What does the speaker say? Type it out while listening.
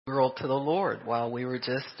girl to the Lord while we were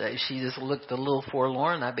just, she just looked a little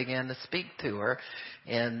forlorn. I began to speak to her,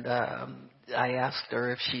 and I asked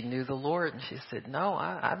her if she knew the Lord, and she said, no,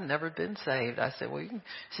 I've never been saved. I said, well,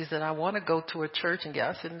 she said, I want to go to a church and get,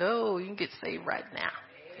 I said, no, you can get saved right now.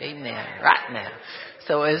 Amen. Right now.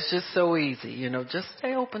 So it's just so easy, just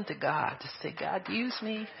stay open to God. Just say, God, use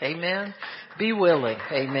me. Amen. Be willing.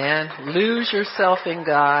 Amen. Lose yourself in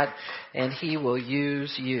God and He will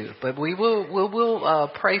use you. But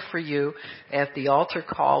we'll pray for you at the altar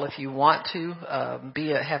call if you want to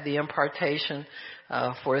have the impartation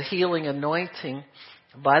for healing anointing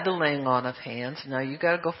by the laying on of hands. Now you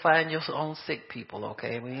got to go find your own sick people,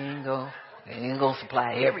 okay? We ain't gonna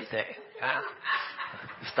supply everything.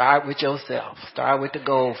 Start with yourself. Start with the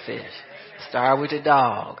goldfish. Start with the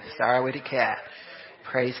dog. Start with the cat.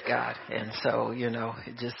 Praise God. And so,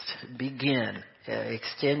 just begin.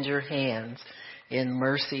 Extend your hands in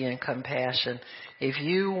mercy and compassion. If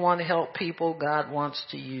you want to help people, God wants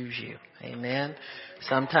to use you. Amen.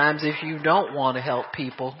 Sometimes if you don't want to help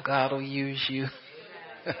people, God will use you.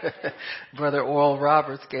 Brother Oral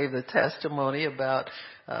Roberts gave the testimony about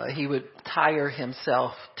he would tire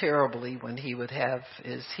himself terribly when he would have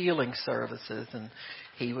his healing services, and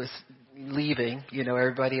he was leaving.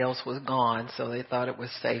 Everybody else was gone, so they thought it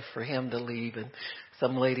was safe for him to leave. And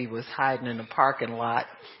some lady was hiding in the parking lot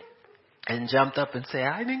and jumped up and said,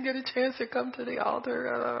 I didn't get a chance to come to the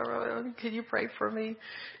altar. Can you pray for me?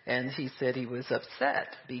 And he said he was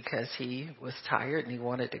upset because he was tired and he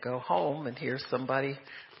wanted to go home, and here's somebody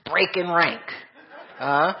breaking rank.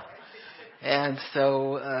 And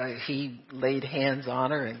so he laid hands on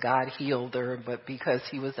her and God healed her, but because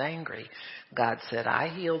he was angry, God said, I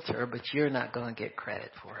healed her, but you're not going to get credit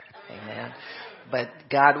for it. Amen. But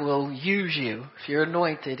God will use you. If you're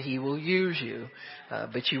anointed, He will use you.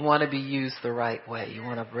 But you want to be used the right way. You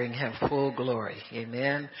want to bring Him full glory.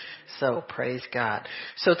 Amen. So praise God.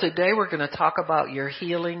 So today we're going to talk about your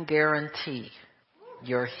healing guarantee.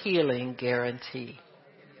 Your healing guarantee.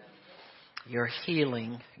 Your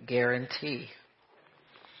healing guarantee.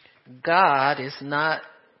 God is not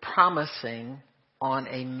promising on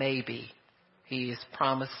a maybe. He is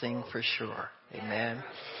promising for sure. Amen.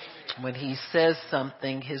 When He says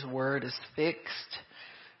something, His word is fixed.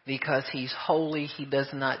 Because He's holy, He does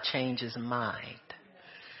not change His mind.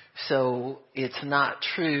 So it's not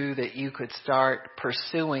true that you could start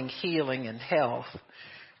pursuing healing and health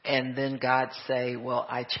and then God say, well,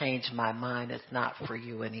 I changed my mind. It's not for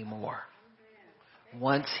you anymore.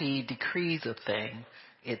 Once He decrees a thing,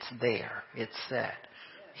 it's there. It's set.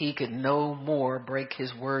 He could no more break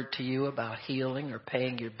His word to you about healing or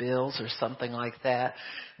paying your bills or something like that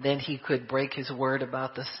than He could break His word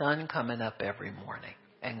about the sun coming up every morning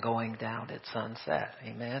and going down at sunset.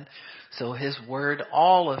 Amen. So His word,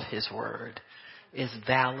 all of His word is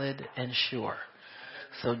valid and sure.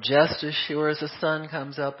 So just as sure as the sun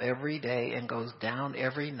comes up every day and goes down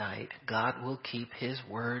every night, God will keep His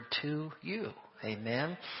word to you.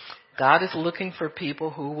 Amen. God is looking for people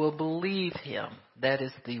who will believe Him. That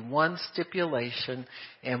is the one stipulation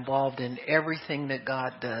involved in everything that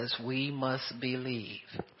God does. We must believe.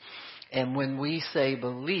 And when we say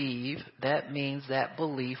believe, that means that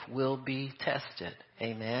belief will be tested.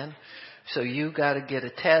 Amen. So you got to get a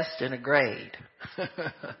test and a grade.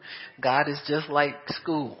 God is just like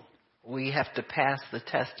school. We have to pass the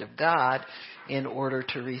test of God in order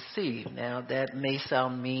to receive. Now, that may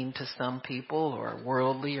sound mean to some people or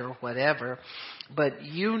worldly or whatever, but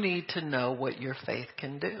you need to know what your faith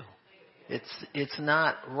can do. It's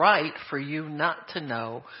not right for you not to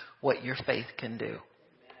know what your faith can do.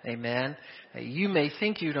 Amen. You may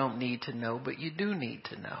think you don't need to know, but you do need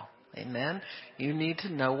to know. Amen. You need to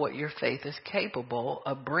know what your faith is capable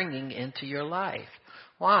of bringing into your life.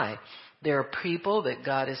 Why? There are people that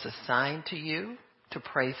God has assigned to you to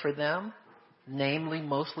pray for them, namely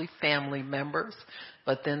mostly family members,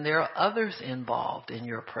 but then there are others involved in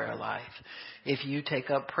your prayer life. If you take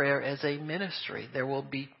up prayer as a ministry, there will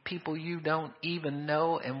be people you don't even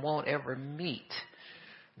know and won't ever meet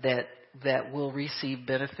that will receive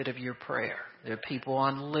benefit of your prayer. There are people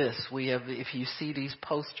on lists. If you see these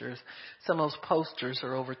posters, some of those posters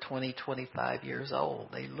are over 20, 25 years old.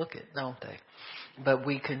 They look it, don't they? But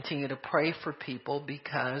we continue to pray for people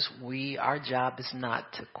because our job is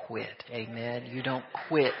not to quit. Amen. You don't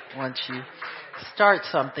quit once you start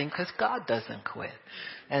something because God doesn't quit.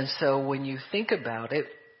 And so when you think about it,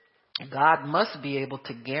 God must be able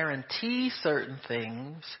to guarantee certain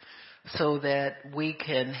things so that we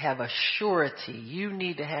can have a surety. You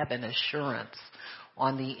need to have an assurance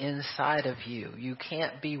on the inside of you. You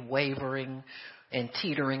can't be wavering. and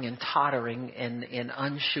teetering and tottering and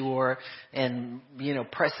unsure and,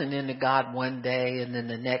 pressing into God one day and then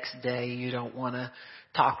the next day you don't want to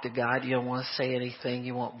talk to God. You don't want to say anything.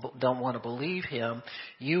 You don't want to believe Him.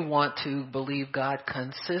 You want to believe God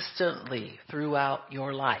consistently throughout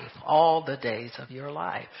your life, all the days of your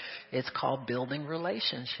life. It's called building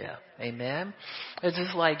relationship. Amen. It's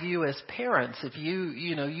just like you as parents. If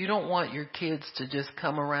you don't want your kids to just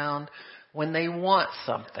come around when they want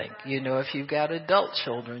something. If you've got adult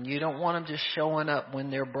children, you don't want them just showing up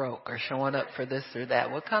when they're broke or showing up for this or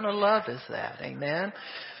that. What kind of love is that? Amen.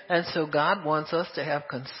 And so God wants us to have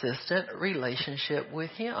consistent relationship with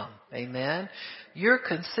Him. Amen. Your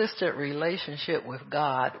consistent relationship with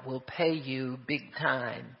God will pay you big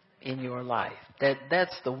time in your life.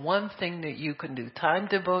 That's the one thing that you can do. Time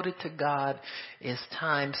devoted to God is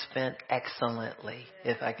time spent excellently,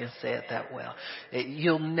 if I can say it that well.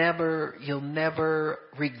 You'll never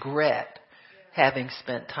regret having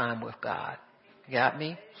spent time with God. Got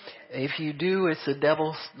me? If you do, it's the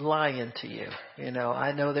devil lying to you.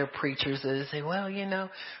 I know there are preachers that say, well,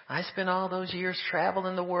 I spent all those years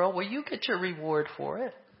traveling the world. Well, you get your reward for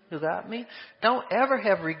it. You got me? Don't ever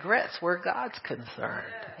have regrets where God's concerned.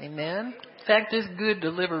 Amen? In fact, it's good to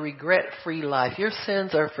live a regret-free life. Your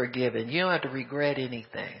sins are forgiven. You don't have to regret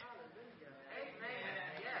anything.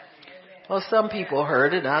 Well, some people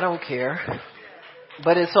heard it. I don't care.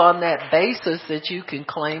 But it's on that basis that you can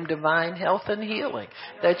claim divine health and healing,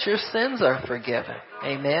 that your sins are forgiven.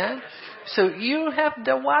 Amen? So you have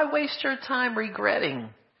to, why waste your time regretting?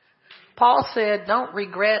 Paul said, don't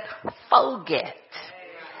regret, forget.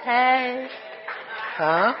 Hey.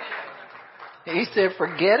 Huh? He said,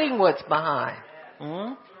 forgetting what's behind.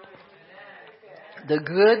 The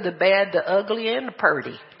good, the bad, the ugly, and the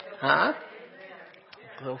purty. Huh?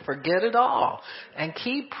 So forget it all and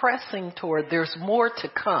keep pressing toward there's more to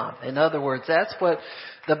come. In other words, that's what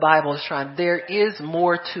the Bible is trying. There is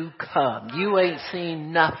more to come. You ain't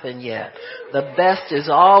seen nothing yet. The best is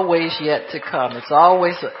always yet to come. It's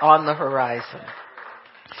always on the horizon.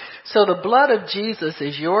 So the blood of Jesus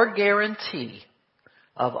is your guarantee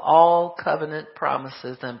of all covenant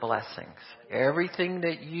promises and blessings. Everything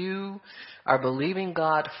that you are believing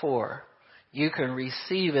God for, you can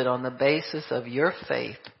receive it on the basis of your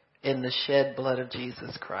faith in the shed blood of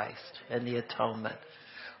Jesus Christ and the atonement.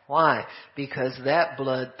 Why? Because that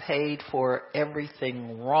blood paid for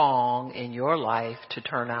everything wrong in your life to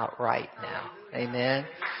turn out right now. Amen?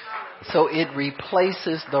 So it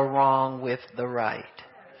replaces the wrong with the right.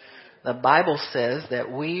 The Bible says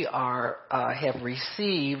that we have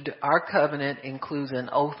received, our covenant includes an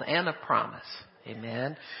oath and a promise.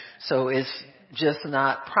 Amen? So it's just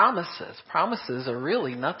not promises. Promises are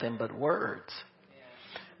really nothing but words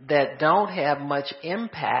that don't have much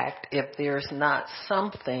impact if there's not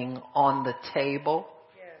something on the table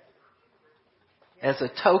as a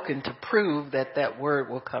token to prove that that word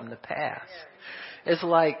will come to pass. It's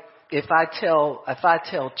like if I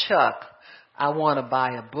tell Chuck I want to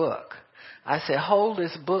buy a book, I say, hold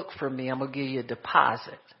this book for me. I'm going to give you a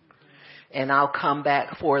deposit. And I'll come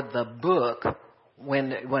back for the book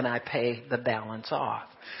when I pay the balance off.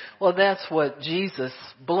 Well, that's what Jesus'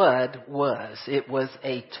 blood was. It was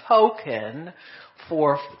a token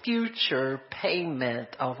for future payment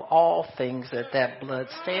of all things that blood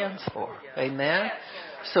stands for. Amen?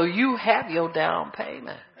 So you have your down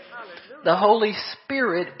payment. The Holy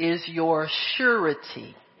Spirit is your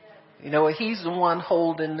surety. He's the one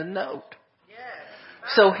holding the note.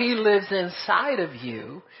 So He lives inside of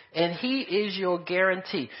you, and He is your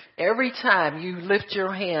guarantee. Every time you lift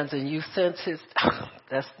your hands and you sense His,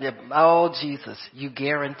 Jesus, you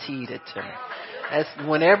guaranteed it to me. That's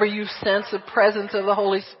whenever you sense the presence of the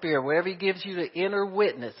Holy Spirit, wherever He gives you the inner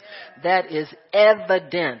witness, that is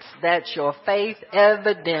evidence. That's your faith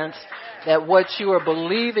evidence that what you are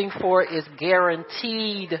believing for is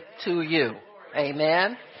guaranteed to you.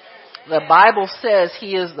 Amen? The Bible says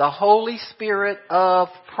He is the Holy Spirit of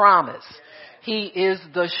promise. He is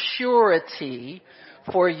the surety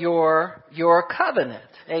for your covenant.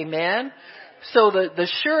 Amen? So the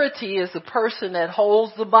surety is the person that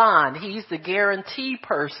holds the bond. He's the guarantee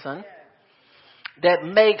person that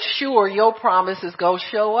makes sure your promise is going to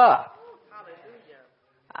show up.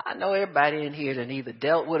 I know everybody in here that either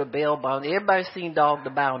dealt with a bail bond. Everybody's seen Dog the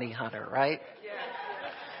Bounty Hunter, right?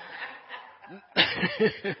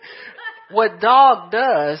 What Dog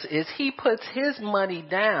does is he puts his money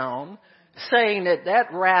down saying that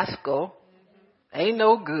rascal ain't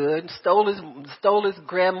no good, stole his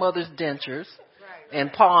grandmother's dentures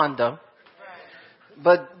and pawned them.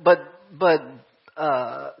 But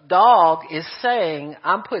Dog is saying,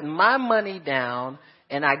 I'm putting my money down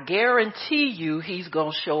And I guarantee you he's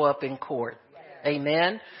going to show up in court.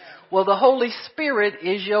 Amen. Well, the Holy Spirit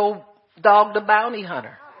is your dog, the bounty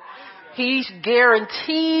hunter. He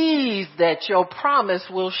guarantees that your promise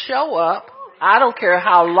will show up. I don't care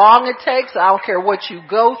how long it takes. I don't care what you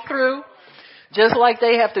go through. Just like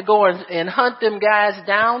they have to go and hunt them guys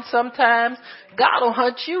down sometimes, God will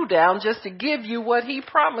hunt you down just to give you what he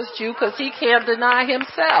promised you, because he can't deny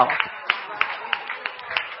himself.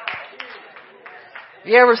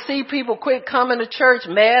 You ever see people quit coming to church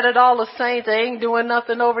mad at all the saints? They ain't doing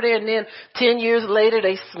nothing over there, and then 10 years later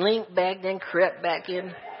they slink back, then crept back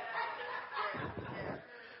in.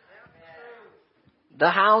 The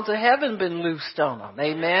hounds of heaven been loosed on them.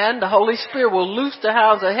 Amen. The Holy Spirit will loose the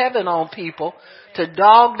hounds of heaven on people to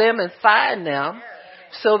dog them and find them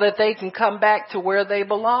so that they can come back to where they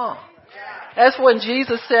belong. That's when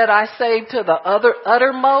Jesus said, I saved to the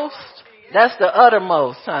uttermost. That's the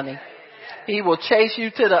uttermost, honey. He will chase you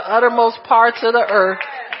to the uttermost parts of the earth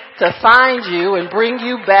to find you and bring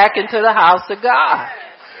you back into the house of God.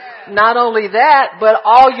 Not only that, but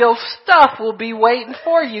all your stuff will be waiting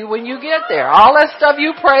for you when you get there. All that stuff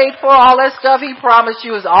you prayed for, all that stuff he promised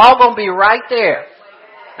you is all going to be right there.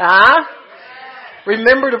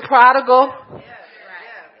 Remember the prodigal?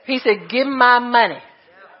 He said, give my money.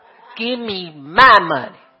 Give me my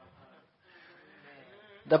money.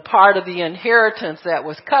 The part of the inheritance that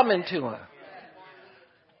was coming to him.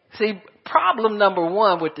 See, problem number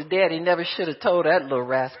one with the daddy, never should have told that little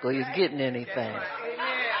rascal he was getting anything.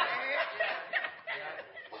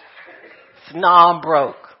 No, I'm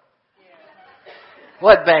broke.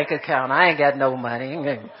 What bank account? I ain't got no money.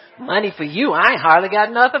 Money for you. I ain't hardly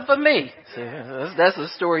got nothing for me. See, that's the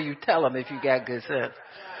story you tell him if you got good sense.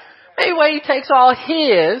 Anyway, he takes all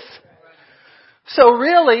his. So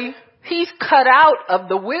really, he's cut out of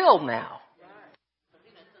the will now.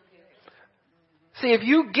 See, if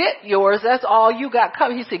you get yours, that's all you got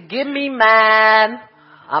coming. He said, give me mine.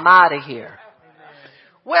 I'm out of here.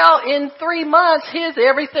 Well, in 3 months,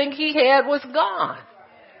 everything he had was gone.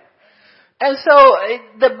 And so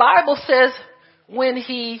the Bible says when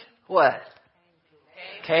he, what?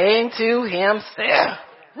 Came to himself.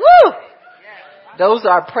 Woo! Those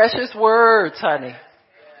are precious words, honey.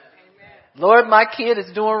 Lord, my kid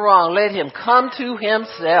is doing wrong. Let him come to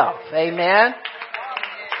himself. Amen.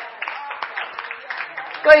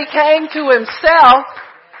 But he came to himself.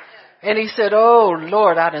 And he said, oh,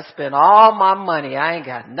 Lord, I done spent all my money. I ain't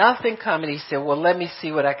got nothing coming. He said, well, let me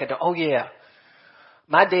see what I can do. Oh, yeah.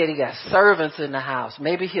 My daddy got servants in the house.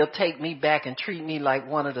 Maybe he'll take me back and treat me like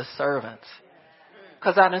one of the servants.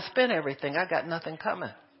 Because I done spent everything. I got nothing coming.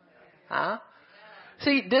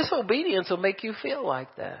 See, disobedience will make you feel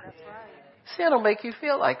like that. Sin will make you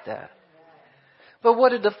feel like that. But what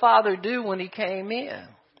did the father do when he came in?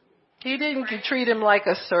 He didn't treat him like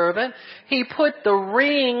a servant. He put the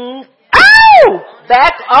ring,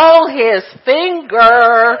 back on his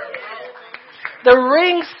finger. The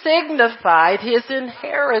ring signified his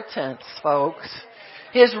inheritance, folks.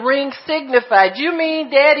 His ring signified, you mean,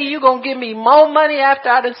 Daddy, you gonna give me more money after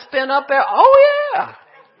I done spent up there? Oh, yeah.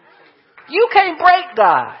 You can't break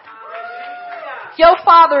God. Your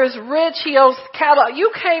father is rich. He owns cattle.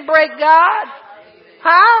 You can't break God.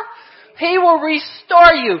 He will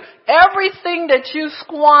restore you. Everything that you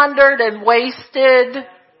squandered and wasted,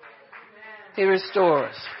 he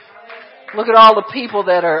restores. Look at all the people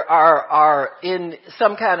that are in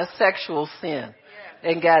some kind of sexual sin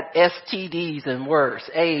and got STDs and worse,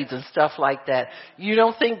 AIDS and stuff like that. You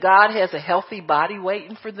don't think God has a healthy body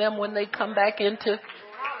waiting for them when they come into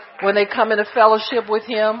fellowship with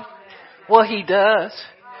him? Well, he does.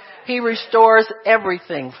 He restores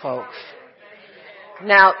everything, folks.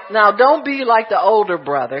 Now, don't be like the older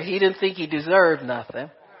brother. He didn't think he deserved nothing.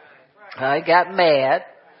 He got mad.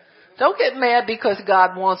 Don't get mad because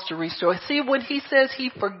God wants to restore. See, when he says he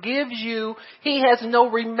forgives you, he has no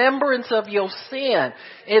remembrance of your sin.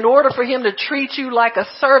 In order for him to treat you like a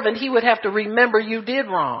servant, he would have to remember you did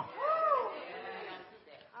wrong.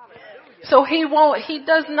 So he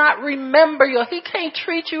does not remember you. He can't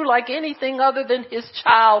treat you like anything other than his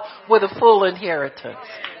child with a full inheritance.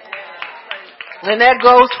 And that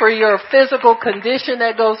goes for your physical condition.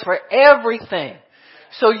 That goes for everything.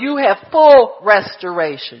 So you have full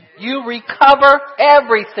restoration. You recover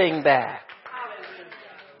everything back.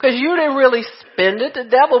 Because you didn't really spend it. The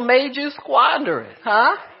devil made you squander it,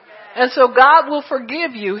 And so God will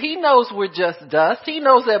forgive you. He knows we're just dust. He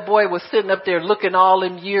knows that boy was sitting up there looking all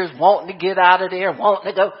them years, wanting to get out of there,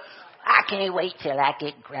 wanting to go, I can't wait till I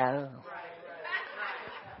get grown.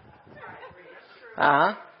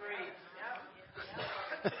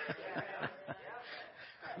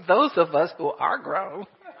 Those of us who are grown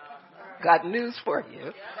got news for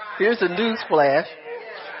you. Here's a news flash.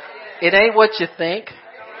 It ain't what you think.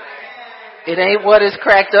 It ain't what it's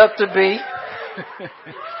cracked up to be.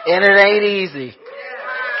 And it ain't easy.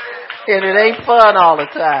 And it ain't fun all the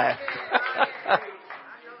time.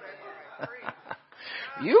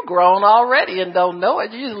 You grown already and don't know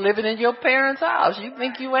it. You're just living in your parents' house. You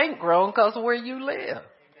think you ain't grown because of where you live.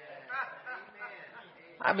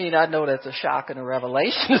 I mean, I know that's a shock and a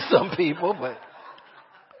revelation to some people, but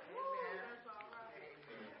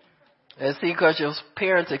and see, because your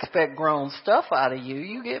parents expect grown stuff out of you,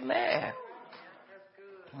 you get mad.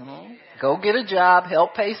 Mm-hmm. Go get a job,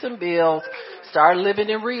 help pay some bills, start living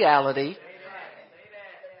in reality.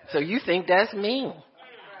 So you think that's mean.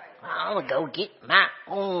 I'm going to go get my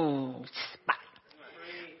own spot.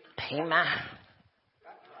 Pay my...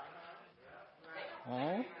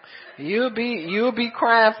 You'll be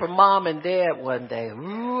crying for mom and dad one day.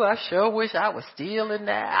 Ooh, I sure wish I was still in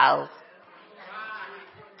that house.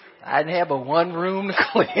 I didn't have a one room to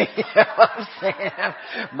clean. You know what I'm saying?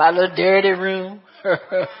 My little dirty room.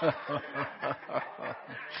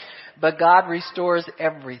 But God restores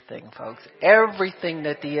everything, folks. Everything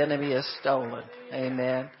that the enemy has stolen.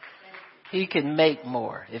 Amen. He can make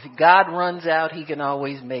more. If God runs out, he can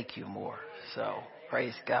always make you more. So,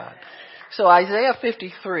 praise God. So Isaiah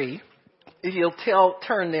 53, if you'll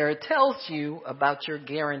turn there, it tells you about your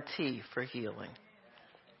guarantee for healing.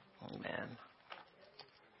 Amen.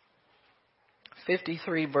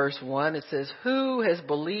 53 verse 1, it says, who has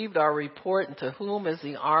believed our report, and to whom is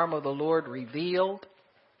the arm of the Lord revealed?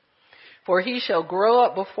 For he shall grow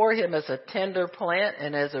up before him as a tender plant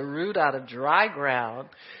and as a root out of dry ground.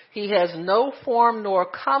 He has no form nor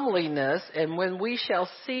comeliness, and when we shall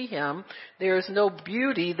see him, there is no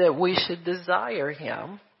beauty that we should desire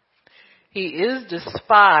him. He is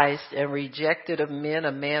despised and rejected of men,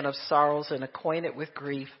 a man of sorrows and acquainted with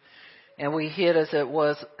grief. And we hid as it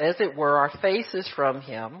were, our faces from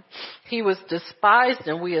him. He was despised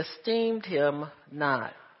and we esteemed him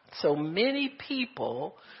not. So many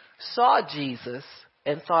people saw Jesus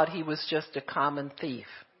and thought he was just a common thief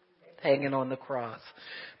hanging on the cross.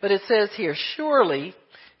 But it says here, surely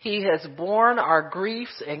he has borne our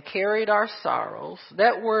griefs and carried our sorrows.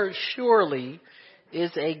 That word surely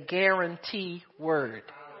is a guarantee word.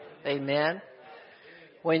 Amen.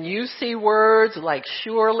 When you see words like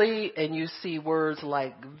surely and you see words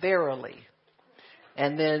like verily,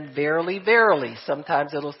 and then verily, verily,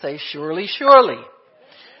 sometimes it'll say surely, surely.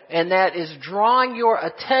 And that is drawing your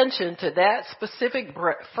attention to that specific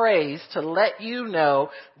phrase to let you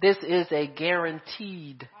know this is a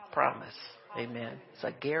guaranteed promise. Amen. It's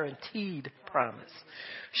a guaranteed promise.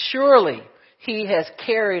 Surely he has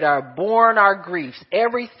borne our griefs.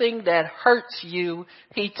 Everything that hurts you,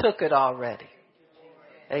 he took it already.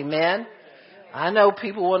 Amen. I know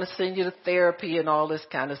people want to send you to therapy and all this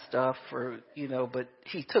kind of stuff but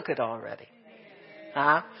he took it already.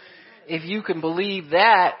 Huh? If you can believe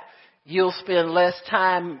that, you'll spend less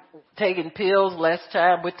time taking pills, less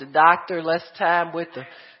time with the doctor, less time with the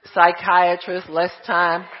psychiatrist, less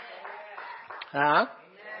time. Huh?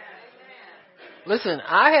 Listen,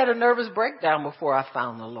 I had a nervous breakdown before I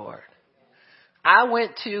found the Lord. I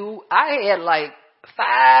had like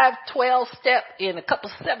 5 12-step and a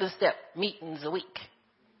couple 7-step meetings a week.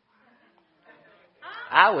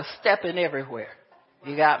 I was stepping everywhere.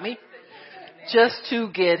 You got me? Just to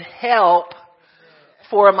get help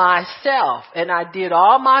for myself. And I did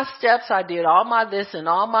all my steps. I did all my this and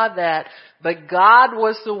all my that. But God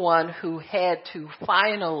was the one who had to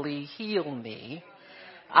finally heal me.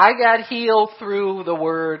 I got healed through the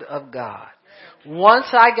Word of God. Once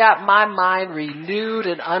I got my mind renewed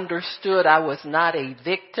and understood I was not a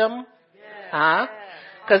victim,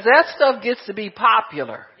 because that stuff gets to be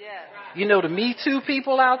popular. You know, the Me Too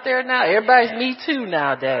people out there now, everybody's Me Too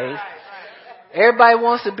nowadays. Everybody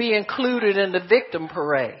wants to be included in the victim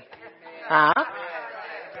parade.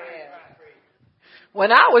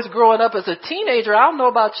 When I was growing up as a teenager, I don't know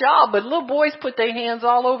about y'all, but little boys put their hands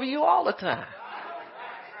all over you all the time.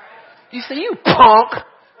 You say, you punk.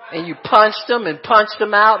 And you punched them and punched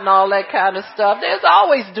them out and all that kind of stuff. There's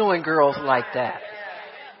always doing girls like that.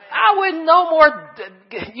 I wouldn't no more,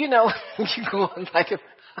 you going like,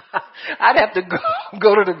 I'd have to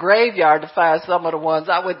go to the graveyard to find some of the ones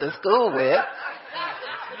I went to school with.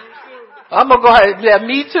 I'm going to go ahead, yeah,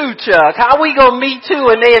 me too, Chuck. How we going to me too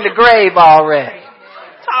and they in the grave already?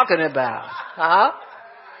 Talking about, huh?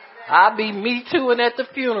 I'll be me too and at the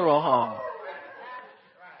funeral home.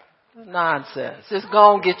 Nonsense. Just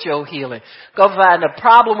go and get your healing. Go find the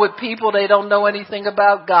problem with people. They don't know anything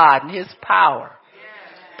about God and his power.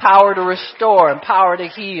 Power to restore and power to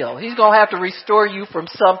heal. He's going to have to restore you from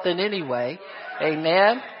something anyway.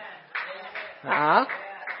 Amen.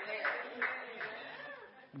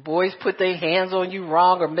 Boys put their hands on you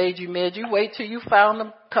wrong or made you mad. You wait till you found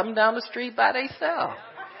them coming down the street by themselves.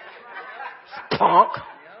 Punk.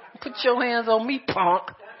 Put your hands on me, punk.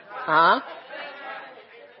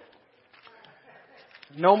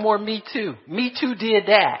 No more Me Too. Me Too did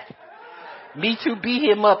that. Me Too beat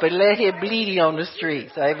him up and let him bleed on the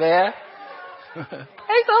streets. Amen. Praise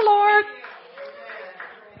the Lord.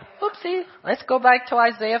 Oopsie. Let's go back to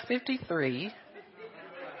Isaiah 53.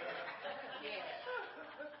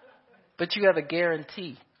 But you have a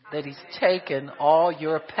guarantee that he's taken all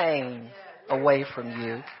your pain away from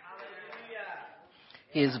you.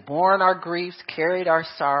 He has borne our griefs, carried our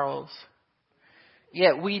sorrows.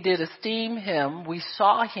 Yet we did esteem him. We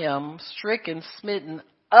saw him stricken, smitten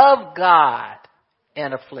of God,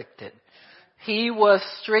 and afflicted. He was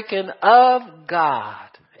stricken of God.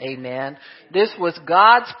 Amen. This was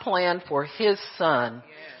God's plan for his son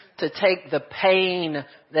to take the pain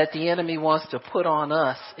that the enemy wants to put on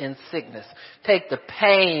us in sickness. Take the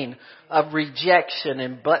pain of rejection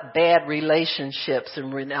and bad relationships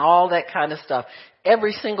and all that kind of stuff.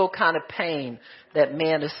 Every single kind of pain that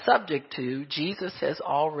man is subject to, Jesus has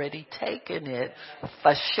already taken it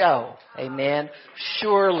for show. Amen.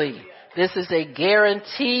 Surely this is a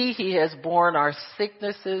guarantee. He has borne our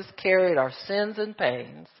sicknesses, carried our sins and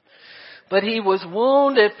pains. But he was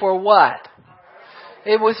wounded for what?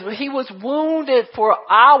 He was wounded for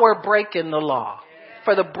our breaking the law,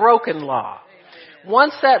 for the broken law.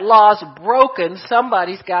 Once that law's broken,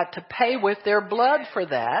 somebody's got to pay with their blood for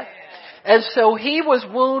that. And so he was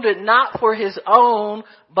wounded not for his own,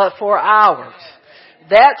 but for ours.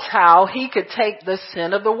 That's how he could take the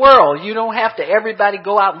sin of the world. You don't have to everybody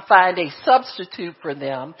go out and find a substitute for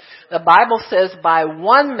them. The Bible says by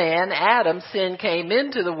one man, Adam, sin came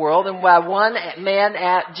into the world, and by one man,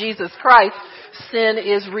 Jesus Christ,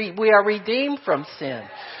 we are redeemed from sin.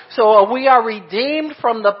 So we are redeemed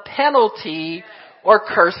from the penalty or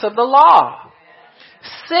curse of the law.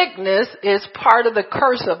 Sickness is part of the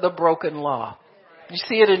curse of the broken law. You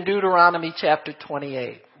see it in Deuteronomy chapter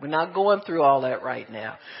 28. We're not going through all that right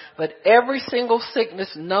now. But every single sickness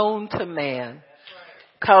known to man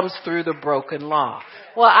comes through the broken law.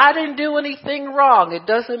 Well, I didn't do anything wrong. It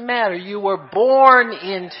doesn't matter. You were born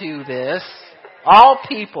into this. All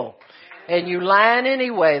people. And you lying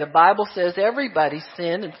anyway. The Bible says everybody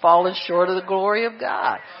sinned and fallen short of the glory of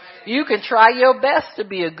God. You can try your best to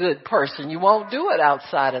be a good person. You won't do it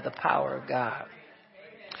outside of the power of God.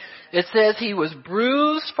 It says he was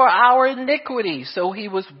bruised for our iniquity. So he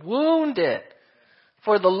was wounded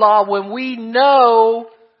for the law when we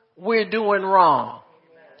know we're doing wrong.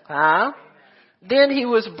 Then he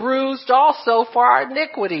was bruised also for our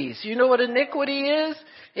iniquities. You know what iniquity is?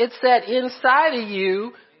 It's that inside of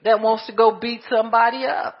you that wants to go beat somebody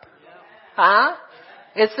up.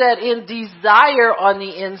 It's that in desire on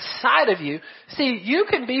the inside of you. See, you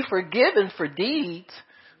can be forgiven for deeds,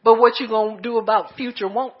 but what you going to do about future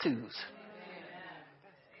want-tos?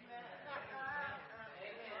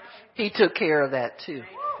 He took care of that too.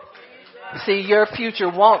 See, your future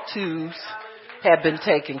want-tos have been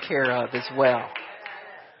taken care of as well.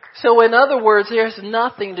 So in other words, there's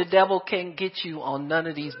nothing the devil can get you on none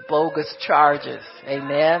of these bogus charges.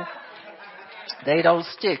 Amen. They don't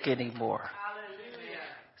stick anymore.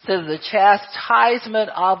 So the chastisement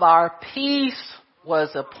of our peace was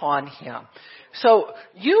upon him. So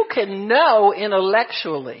you can know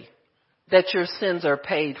intellectually that your sins are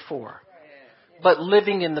paid for. But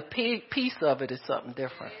living in the peace of it is something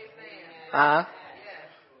different.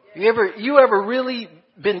 You ever really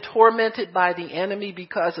been tormented by the enemy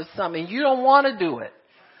because of something? You don't want to do it.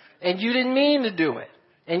 And you didn't mean to do it.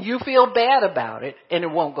 And you feel bad about it and it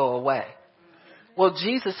won't go away. Well,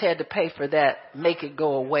 Jesus had to pay for that make it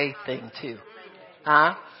go away thing too.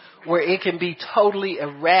 Where it can be totally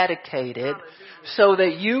eradicated so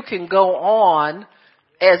that you can go on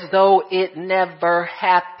as though it never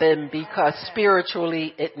happened because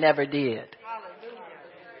spiritually it never did.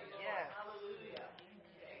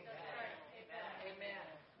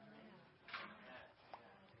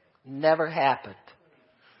 Never happened.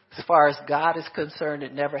 As far as God is concerned,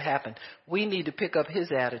 it never happened. We need to pick up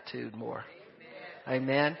his attitude more.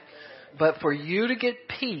 Amen. But for you to get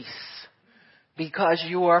peace because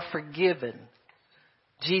you are forgiven,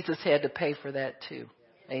 Jesus had to pay for that too.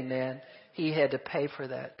 Amen. He had to pay for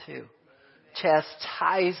that too.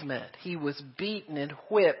 Chastisement. He was beaten and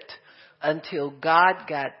whipped until God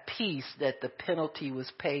got peace that the penalty was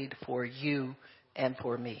paid for you and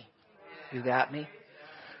for me. You got me?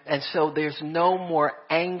 And so there's no more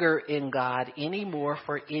anger in God anymore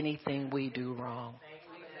for anything we do wrong.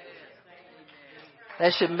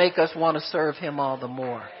 That should make us want to serve him all the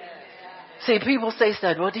more. See, people say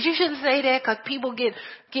stuff. Well, you shouldn't say that because people get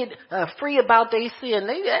free about their sin.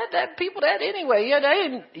 They that people that anyway.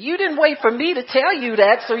 Yeah, you didn't wait for me to tell you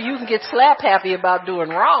that so you can get slap happy about doing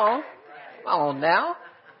wrong. Come on now.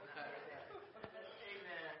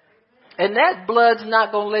 And that blood's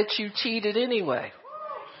not going to let you cheat it anyway.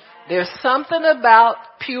 There's something about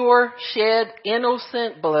pure, shed,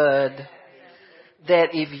 innocent blood that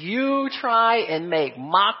if you try and make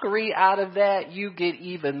mockery out of that, you get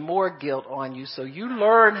even more guilt on you. So you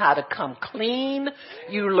learn how to come clean.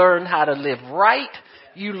 You learn how to live right.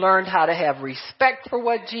 You learn how to have respect for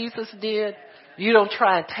what Jesus did. You don't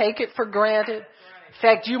try and take it for granted. In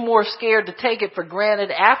fact, you're more scared to take it for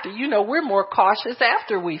granted after. We're more cautious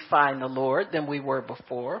after we find the Lord than we were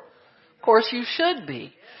before. Of course, you should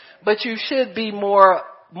be. But you should be more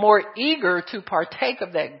eager to partake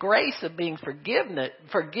of that grace of being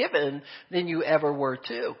forgiven than you ever were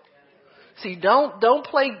too. See, don't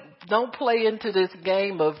play into this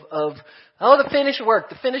game of the finished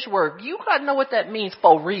work. You gotta know what that means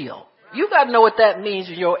for real. You gotta know what that means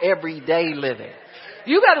in your everyday living.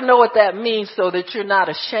 You gotta know what that means so that you're not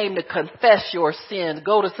ashamed to confess your sins,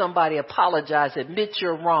 go to somebody, apologize, admit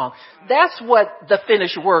you're wrong. That's what the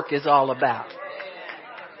finished work is all about.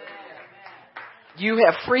 You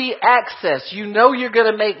have free access. You know you're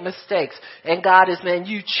going to make mistakes. And God is saying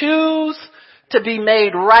you choose to be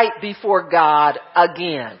made right before God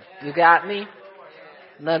again. You got me?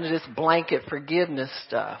 None of this blanket forgiveness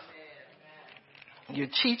stuff. You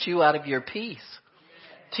cheat you out of your peace.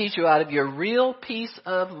 Cheat you out of your real peace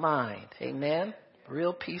of mind. Amen?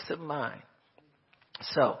 Real peace of mind.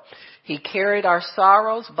 So, he carried our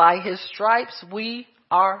sorrows. By his stripes we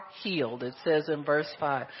are healed. It says in verse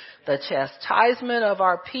 5, the chastisement of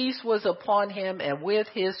our peace was upon him, and with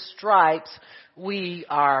his stripes we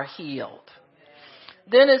are healed.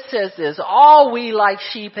 Then it says this, all we like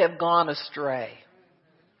sheep have gone astray.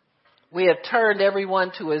 We have turned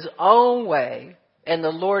everyone to his own way, and the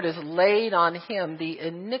Lord has laid on him the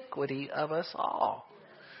iniquity of us all.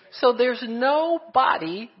 So there's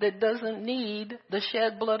nobody that doesn't need the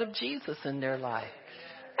shed blood of Jesus in their life.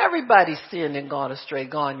 Everybody's sinned and gone astray,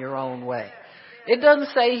 gone your own way. It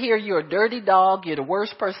doesn't say here you're a dirty dog, you're the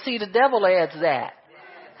worst person. See, the devil adds that.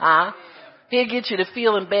 He'll get you to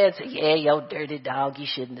feeling bad. Say, yeah, yo, dirty dog, you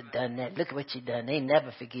shouldn't have done that. Look at what you done. They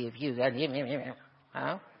never forgive you.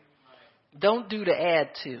 Don't do the add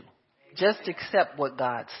to. Just accept what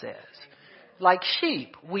God says. Like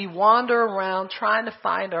sheep, we wander around trying to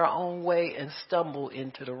find our own way and stumble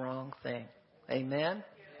into the wrong thing. Amen?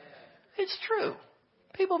 It's true.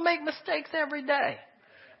 People make mistakes every day.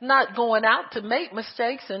 Not going out to make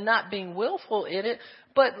mistakes and not being willful in it,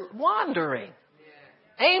 but wandering.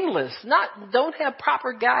 Aimless. Don't have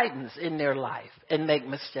proper guidance in their life and make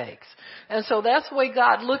mistakes. And so that's the way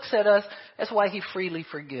God looks at us. That's why he freely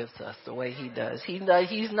forgives us the way he does.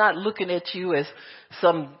 He's not looking at you as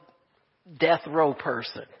some death row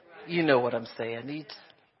person. You know what I'm saying.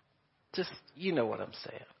 You know what I'm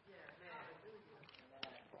saying.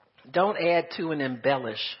 Don't add to and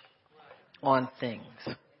embellish on things.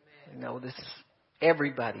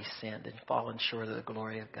 Everybody's sinned and fallen short of the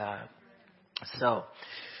glory of God.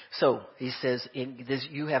 So he says,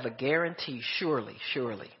 you have a guarantee, surely.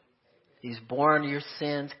 He's borne your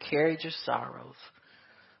sins, carried your sorrows.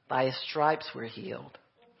 By his stripes we're healed.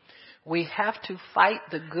 We have to fight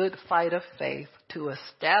the good fight of faith to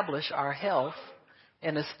establish our health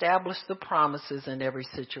and establish the promises in every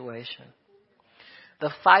situation.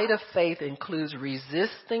 The fight of faith includes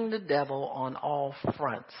resisting the devil on all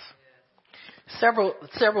fronts.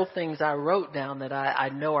 Several things I wrote down that I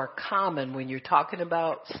know are common when you're talking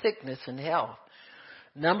about sickness and health.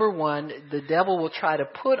 Number one, the devil will try to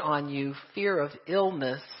put on you fear of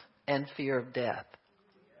illness and fear of death.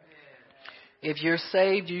 If you're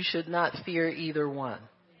saved, you should not fear either one.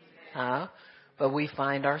 But we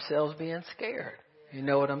find ourselves being scared. You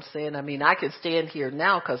know what I'm saying? I mean, I can stand here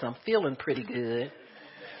now because I'm feeling pretty good.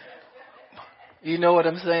 You know what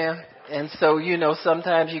I'm saying? And so,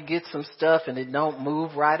 sometimes you get some stuff and it don't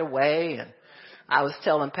move right away. And I was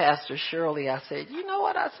telling Pastor Shirley, I said, you know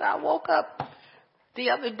what? I said, I woke up the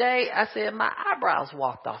other day. I said, my eyebrows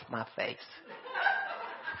walked off my face.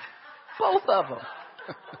 Both of them.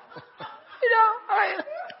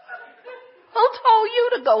 Who told you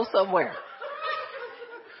to go somewhere?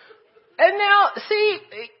 And now, see,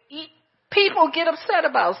 people get upset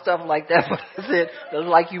about stuff like that. But I said,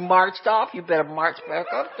 like you marched off, you better march back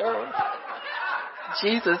up there.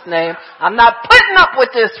 Jesus' name. I'm not putting up with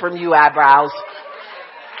this from you eyebrows.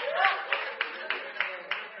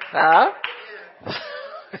 Huh?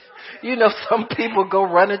 You know, some people go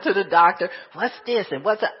running to the doctor. What's this and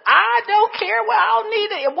what's that? I don't care. Well, I don't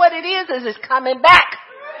need it. And what it is it's coming back.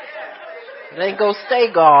 It ain't gonna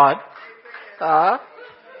stay gone. Huh?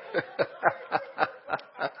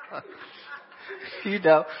 You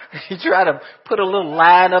know, you try to put a little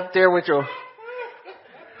line up there with your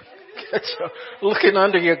looking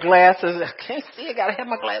under your glasses. I can't see. I gotta have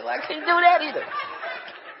my glasses. I can't do that either.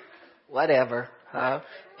 Whatever. Huh?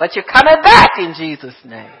 But you're coming back in Jesus'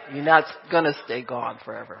 name. You're not gonna stay gone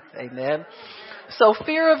forever. Amen. So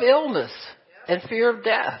fear of illness and fear of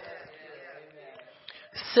death.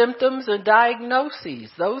 Symptoms and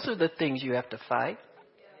diagnoses. Those are the things you have to fight.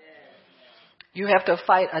 You have to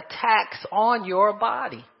fight attacks on your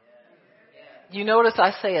body. You notice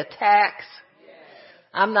I say attacks.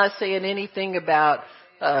 I'm not saying anything about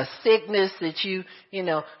sickness that you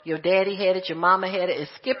know, your daddy had it, your mama had it.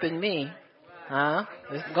 It's skipping me. Huh?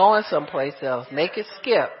 It's going someplace else. Make it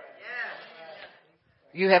skip.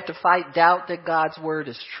 You have to fight doubt that God's word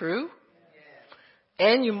is true.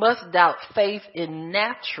 And you must doubt faith in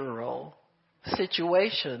natural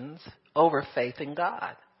situations over faith in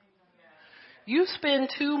God. You spend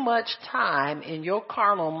too much time in your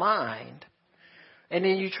carnal mind, and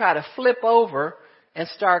then you try to flip over and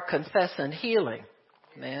start confessing healing.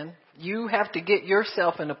 Man, you have to get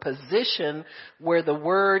yourself in a position where the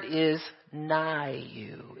word is nigh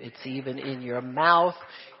you. It's even in your mouth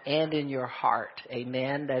and in your heart.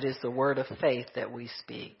 Amen. That is the word of faith that we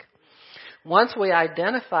speak. Once we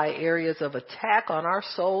identify areas of attack on our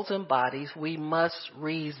souls and bodies, we must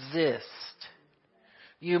resist.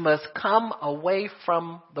 You must come away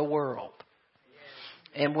from the world.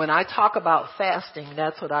 And when I talk about fasting,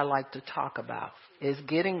 that's what I like to talk about, is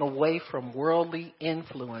getting away from worldly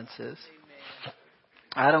influences.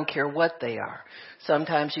 I don't care what they are.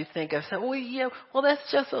 Sometimes you think of, well,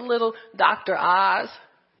 that's just a little Dr. Oz.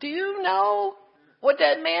 Do you know what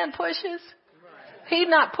that man pushes? He's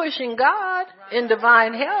not pushing God in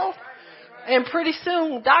divine health. And pretty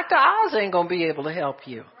soon, Dr. Oz ain't going to be able to help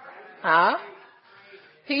you. Huh?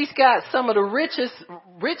 He's got some of the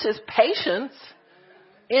richest patients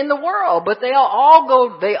in the world, but they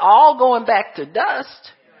all going back to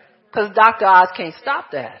dust because Dr. Oz can't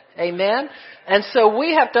stop that. Amen. And so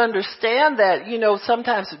we have to understand that, you know,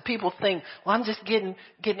 sometimes people think, well, I'm just getting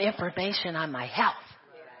information on my health.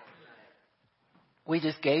 We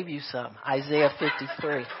just gave you some. Isaiah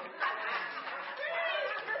 53.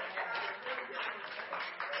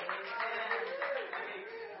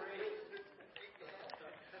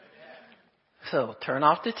 So turn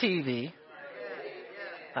off the TV.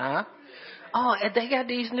 Huh? Oh, and they got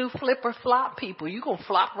these new flipper flop people. You're going to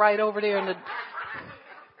flop right over there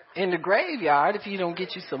in the graveyard if you don't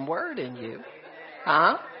get you some word in you.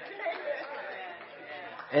 Huh?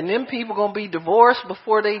 And them people going to be divorced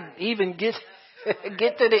before they even get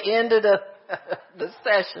to the end of the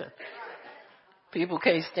session. People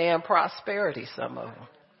can't stand prosperity, some of them.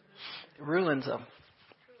 It ruins them.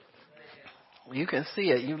 You can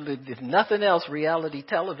see it. If nothing else, reality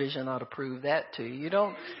television ought to prove that to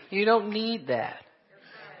you. You don't need that.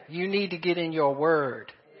 You need to get in your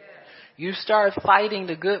word. You start fighting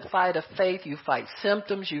the good fight of faith. You fight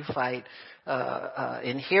symptoms. You fight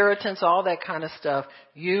inheritance, all that kind of stuff.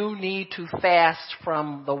 You need to fast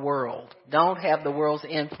from the world. Don't have the world's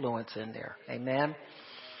influence in there. Amen.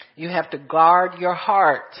 You have to guard your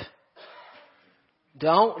heart.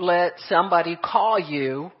 Don't let somebody call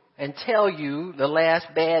you and tell you the last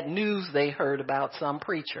bad news they heard about some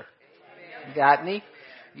preacher. You got me?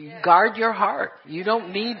 You guard your heart. You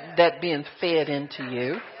don't need that being fed into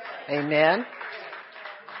you. Amen.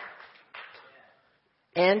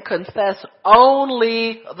 And confess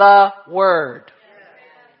only the word.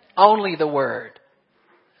 Only the word.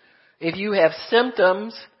 If you have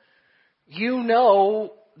symptoms, you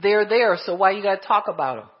know they're there, so why you got to talk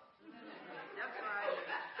about them?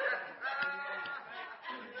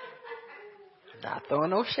 Not throwing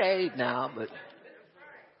no shade now, but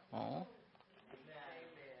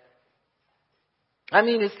I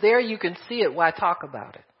mean, it's there. You can see it. Why talk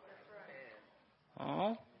about it?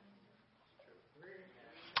 A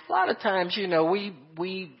lot of times, you know,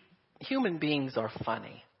 we human beings are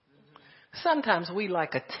funny. Sometimes we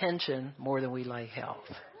like attention more than we like health.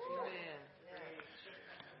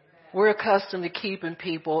 We're accustomed to keeping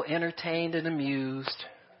people entertained and amused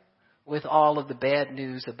with all of the bad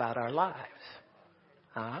news about our lives.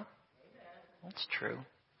 Huh? That's true.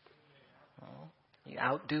 You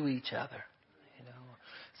outdo each other. You know,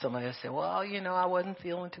 Somebody will say, well, I wasn't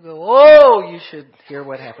feeling too good. Oh, you should hear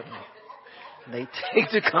what happened to me. And they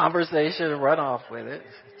take the conversation and run off with it.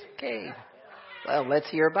 It's okay. Well, let's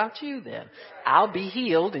hear about you then. I'll be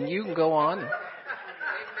healed and you can go on.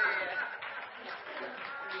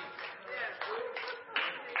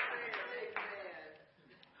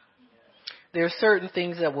 There are certain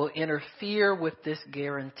things that will interfere with this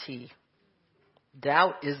guarantee.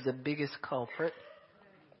 Doubt is the biggest culprit.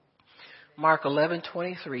 Mark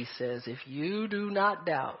 11:23 says, if you do not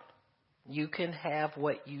doubt, you can have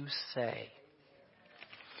what you say.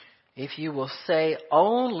 If you will say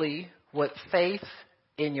only what faith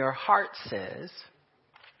in your heart says,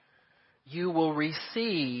 you will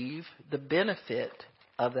receive the benefit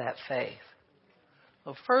of that faith.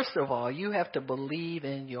 Well, first of all, you have to believe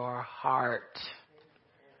in your heart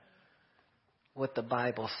what the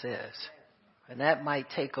Bible says. And that might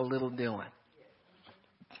take a little doing.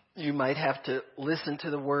 You might have to listen to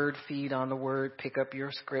the Word, feed on the Word, pick up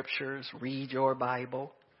your scriptures, read your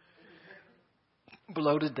Bible,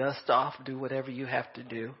 blow the dust off, do whatever you have to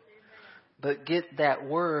do. But get that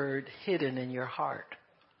Word hidden in your heart.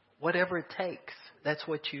 Whatever it takes, that's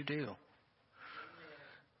what you do.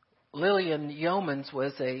 Lillian Yeomans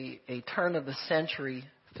was a turn-of-the-century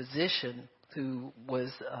physician who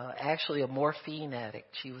was actually a morphine addict.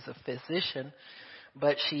 She was a physician,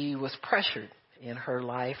 but she was pressured in her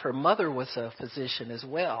life. Her mother was a physician as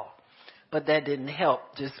well, but that didn't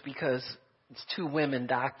help just because it's two women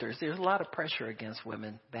doctors. There's a lot of pressure against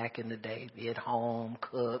women back in the day, be at home,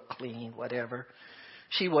 cook, clean, whatever.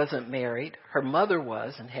 She wasn't married. Her mother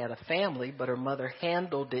was and had a family, but her mother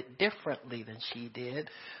handled it differently than she did.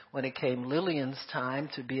 When it came Lillian's time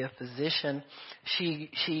to be a physician,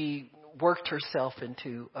 she worked herself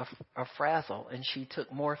into a frazzle, and she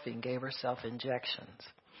took morphine, gave herself injections.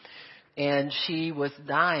 And she was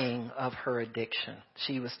dying of her addiction.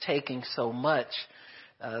 She was taking so much.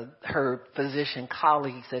 Her physician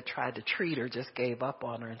colleagues that tried to treat her just gave up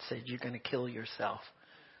on her and said, you're going to kill yourself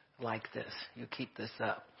like this. You keep this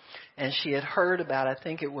up. And she had heard about, I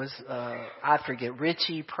think it was, I forget,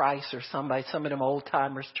 Richie Price or somebody, some of them old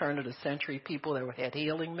timers, turn of the century people that had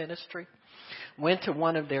healing ministry, went to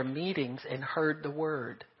one of their meetings and heard the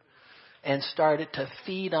word and started to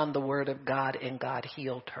feed on the word of God, and God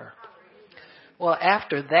healed her. Well,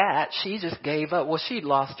 after that, she just gave up. Well, she'd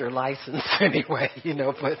lost her license anyway,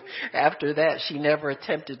 but after that, she never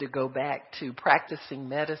attempted to go back to practicing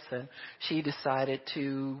medicine. She decided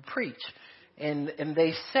to preach. And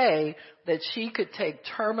they say that she could take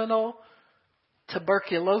terminal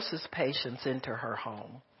tuberculosis patients into her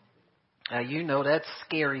home. Now, that's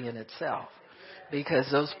scary in itself because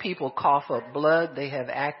those people cough up blood. They have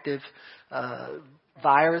active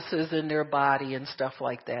viruses in their body and stuff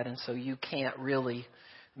like that, and so you can't really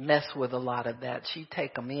mess with a lot of that. She'd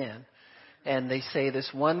take them in, and they say this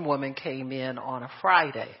one woman came in on a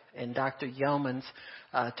Friday, and Dr. Yeomans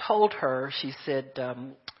told her, she said,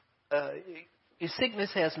 your sickness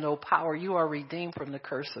has no power. You are redeemed from the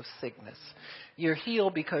curse of sickness. You're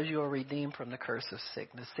healed because you are redeemed from the curse of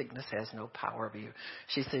sickness. Sickness has no power over you.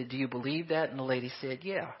 She said, do you believe that? And the lady said,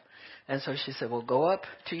 yeah. And so she said, well, go up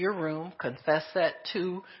to your room, confess that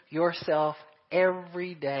to yourself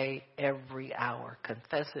every day, every hour.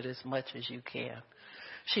 Confess it as much as you can.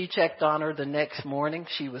 She checked on her the next morning.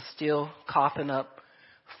 She was still coughing up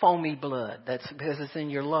foamy blood. That's because it's in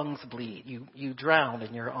your lungs bleed. You drown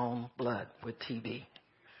in your own blood with TB.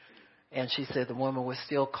 And she said the woman was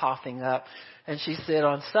still coughing up. And she said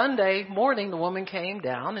on Sunday morning, the woman came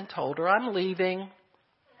down and told her, I'm leaving.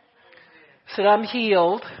 Said, I'm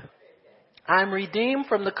healed. I'm redeemed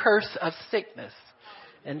from the curse of sickness.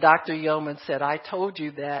 And Dr. Yeoman said, I told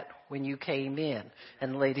you that when you came in.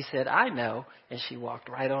 And the lady said, I know. And she walked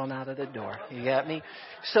right on out of the door. You got me?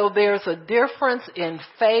 So there's a difference in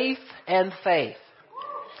faith and faith.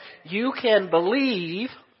 You can believe,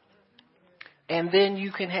 and then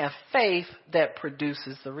you can have faith that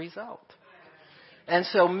produces the result. And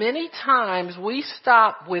so many times we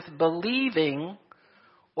stop with believing,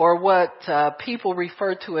 or what people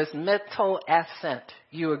refer to as mental assent.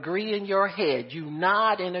 You agree in your head. You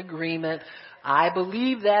nod in agreement. I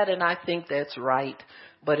believe that and I think that's right,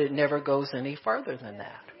 but it never goes any further than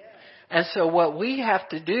that. And so what we have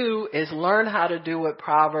to do is learn how to do what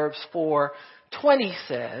Proverbs 4:20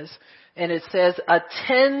 says. And it says,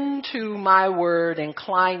 attend to my word,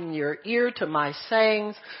 incline your ear to my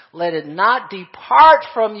sayings. Let it not depart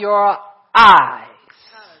from your eyes.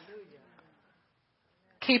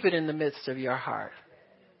 Keep it in the midst of your heart.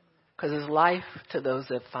 Because it's life to those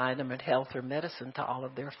that find them, and health or medicine to all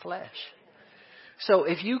of their flesh. So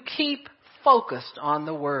if you keep focused on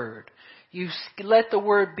the word, Let the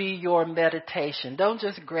word be your meditation. Don't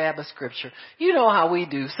just grab a scripture. You know how we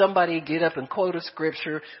do. Somebody get up and quote a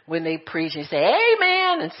scripture when they preach and say,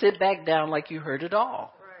 amen, and sit back down like you heard it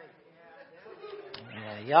all.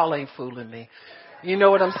 Yeah, y'all ain't fooling me. You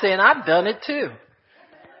know what I'm saying? I've done it too.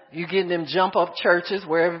 You get in them jump up churches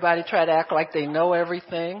where everybody try to act like they know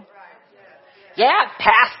everything. Yeah,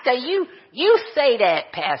 Pastor, you say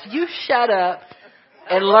that, Pastor. You shut up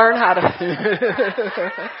and learn how to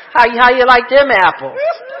how you like them apples.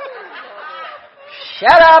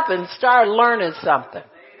 Shut up and start learning something.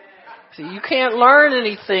 See, you can't learn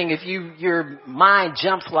anything if your mind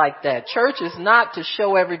jumps like that. Church is not to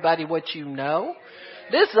show everybody what you know.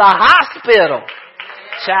 This is a hospital,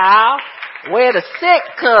 child, where the sick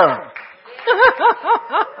come.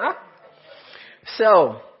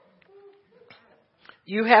 So,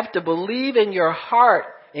 you have to believe in your heart,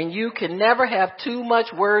 and you can never have too much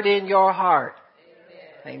word in your heart.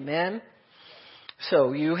 Amen.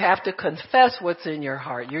 So you have to confess what's in your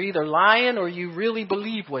heart. You're either lying or you really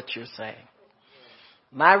believe what you're saying.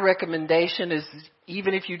 My recommendation is,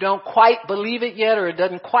 even if you don't quite believe it yet or it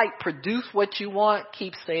doesn't quite produce what you want,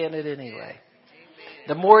 keep saying it anyway.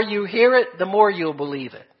 The more you hear it, the more you'll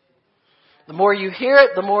believe it. The more you hear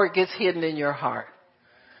it, the more it gets hidden in your heart.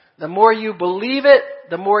 The more you believe it,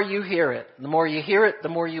 the more you hear it. The more you hear it, the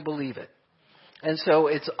more you believe it. And so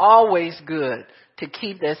it's always good to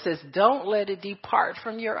keep that. It says, don't let it depart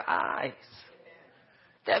from your eyes.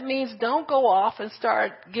 That means don't go off and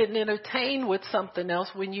start getting entertained with something else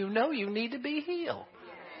when you know you need to be healed.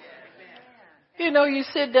 You know, you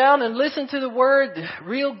sit down and listen to the word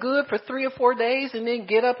real good for 3 or 4 days and then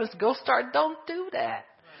get up and go start. Don't do that.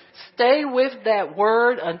 Stay with that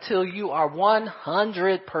word until you are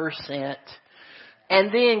 100%.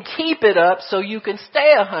 And then keep it up so you can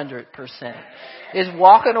stay 100%. It's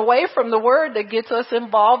walking away from the word that gets us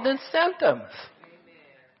involved in symptoms.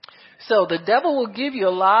 So the devil will give you a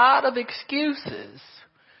lot of excuses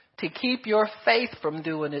to keep your faith from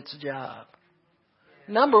doing its job.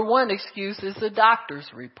 Number one excuse is the doctor's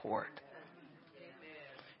report.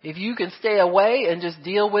 If you can stay away and just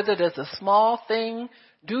deal with it as a small thing,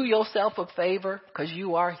 do yourself a favor, because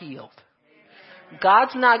you are healed.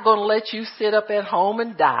 God's not going to let you sit up at home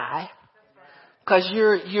and die because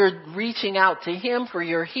you're reaching out to him for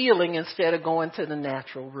your healing instead of going to the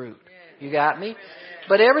natural route. You got me?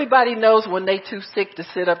 But everybody knows when they too sick to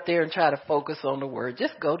sit up there and try to focus on the word.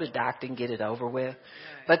 Just go to the doctor and get it over with.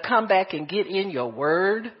 But come back and get in your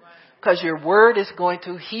word, because your word is going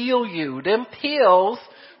to heal you. Them pills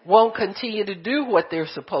won't continue to do what they're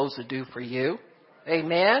supposed to do for you.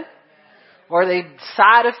 Amen? Or they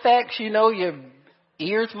side effects, you know, your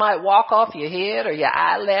ears might walk off your head or your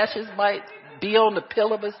eyelashes might be on the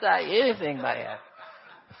pillow beside you. Anything might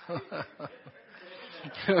happen.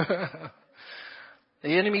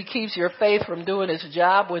 The enemy keeps your faith from doing its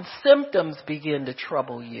job when symptoms begin to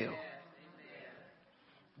trouble you.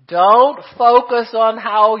 Don't focus on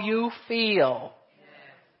how you feel.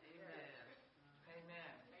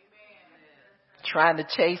 Trying to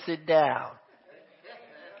chase it down.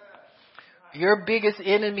 Your biggest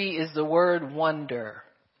enemy is the word wonder.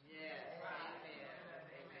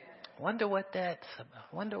 Wonder what that's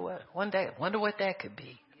about. Wonder what that could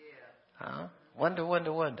be. Huh? Wonder.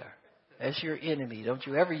 That's your enemy. Don't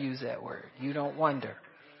you ever use that word. You don't wonder.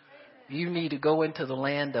 You need to go into the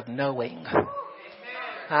land of knowing.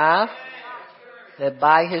 Huh? That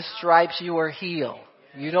by his stripes you are healed.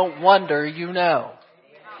 You don't wonder, you know.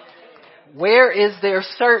 Where is their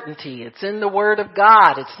certainty? It's in the Word of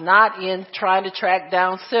God. It's not in trying to track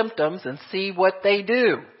down symptoms and see what they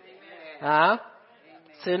do. Huh?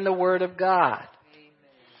 It's in the Word of God.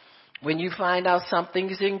 When you find out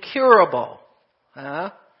something's incurable,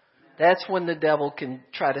 huh? That's when the devil can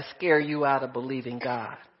try to scare you out of believing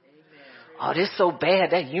God. Oh, this is so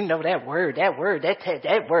bad that you know that word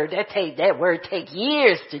take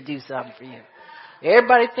years to do something for you.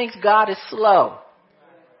 Everybody thinks God is slow.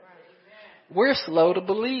 We're slow to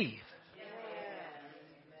believe.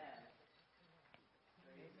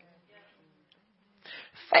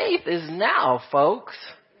 Faith is now, folks.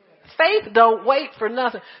 Faith don't wait for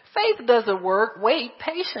nothing. Faith doesn't work. Wait,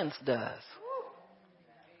 patience does.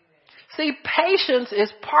 See, patience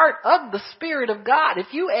is part of the Spirit of God. If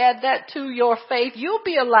you add that to your faith, you'll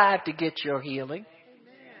be alive to get your healing.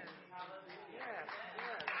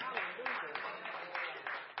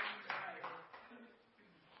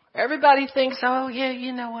 Everybody thinks, oh, yeah,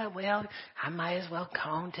 you know what, well, I might as well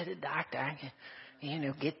go to the doctor. I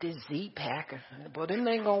can, get this Z-Pack. But it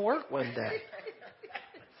ain't going to work one day.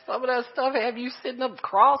 Some of that stuff have you sitting up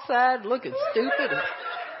cross-eyed looking stupid.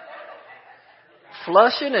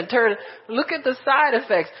 flushing and turning. Look at the side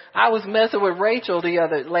effects. I was messing with Rachel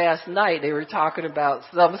last night. They were talking about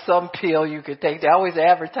some pill you could take. They always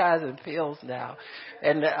advertising pills now.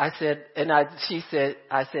 And I said, she said,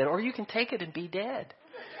 or you can take it and be dead.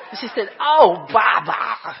 And she said, oh, Baba.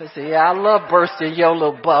 I said, yeah, I love bursting your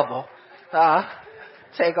little bubble.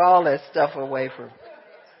 Take all that stuff away from.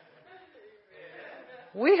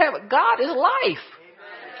 God is life.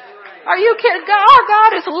 Are you kidding? Our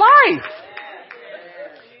God is life.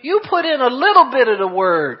 You put in a little bit of the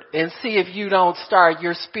word and see if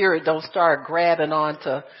your spirit don't start grabbing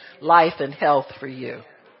onto life and health for you.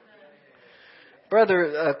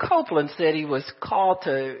 Brother Copeland said he was called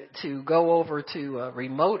to go over to a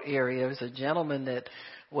remote area. There was a gentleman that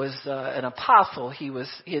was an apostle. He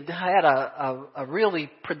had a really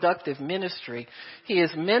productive ministry. He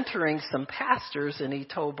is mentoring some pastors, and he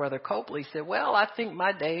told Brother Copeland, he said, well, I think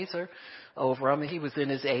my days are over. I mean, he was in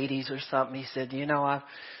his 80s or something. He said, I've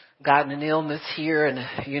gotten an illness here and,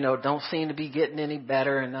 don't seem to be getting any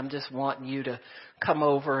better, and I'm just wanting you to come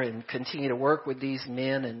over and continue to work with these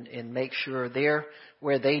men and make sure they're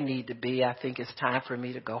where they need to be. I think it's time for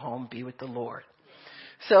me to go home and be with the Lord.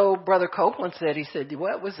 So Brother Copeland said,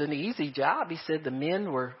 well, it was an easy job. He said the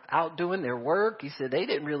men were out doing their work. He said they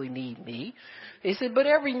didn't really need me. He said, but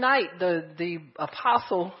every night the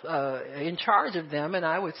apostle in charge of them and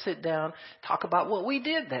I would sit down, talk about what we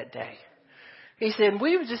did that day. He said,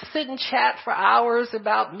 we would just sit and chat for hours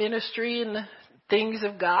about ministry and the things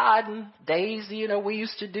of God and days, we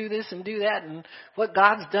used to do this and do that and what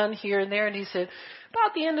God's done here and there. And he said,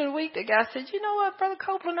 about the end of the week, the guy said, you know what, Brother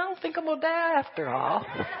Copeland, I don't think I'm going to die after all.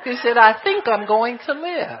 He said, I think I'm going to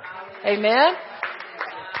live. Amen.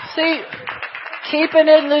 See, keeping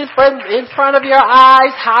it in front of your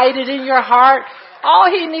eyes, hide it in your heart. All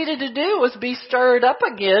he needed to do was be stirred up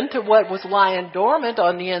again to what was lying dormant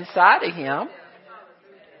on the inside of him.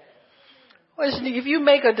 If you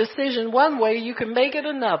make a decision one way, you can make it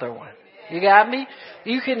another one. You got me?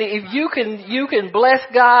 You can bless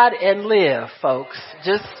God and live, folks.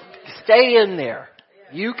 Just stay in there.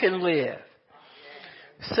 You can live.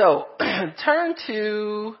 So turn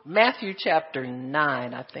to Matthew chapter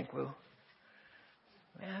 9, I think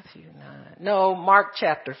Matthew 9. No, Mark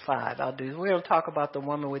chapter 5. We're going to talk about the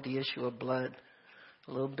woman with the issue of blood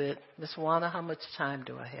a little bit. Miss Juana, how much time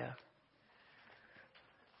do I have?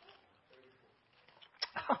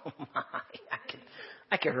 Oh my,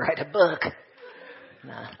 I can write a book.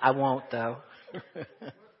 No, I won't though.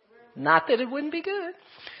 Not that it wouldn't be good.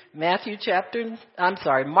 Mark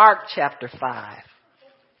chapter 5.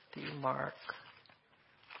 Mark.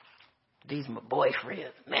 These are my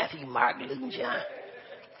boyfriends. Matthew, Mark, Luke, and John.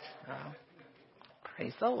 Oh,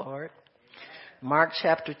 praise the Lord. Mark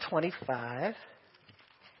chapter 25.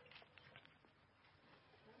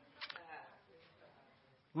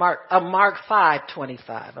 Mark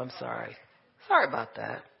 5:25. I'm sorry. Sorry about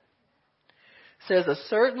that. It says, a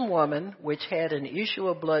certain woman which had an issue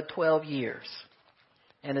of blood 12 years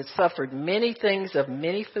and had suffered many things of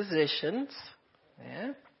many physicians,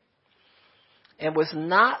 and was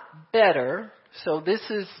not better. So this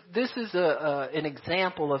is an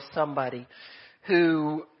example of somebody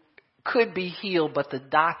who could be healed, but the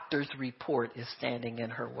doctor's report is standing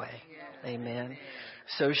in her way. Amen.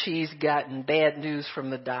 So she's gotten bad news from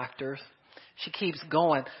the doctors. She keeps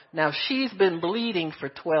going. Now, she's been bleeding for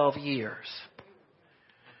 12 years.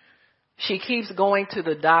 She keeps going to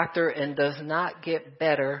the doctor and does not get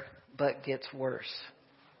better, but gets worse.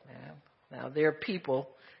 Now, there are people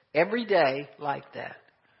every day like that.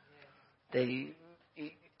 They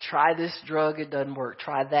try this drug, it doesn't work.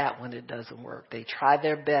 Try that one, it doesn't work. They try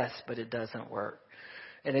their best, but it doesn't work.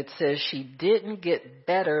 And it says she didn't get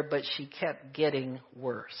better, but she kept getting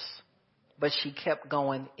worse. But she kept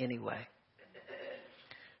going anyway.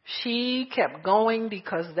 She kept going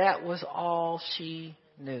because that was all she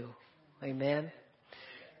knew. Amen.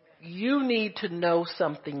 You need to know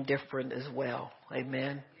something different as well.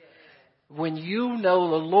 Amen. When you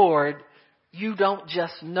know the Lord, you don't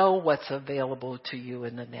just know what's available to you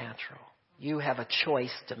in the natural. You have a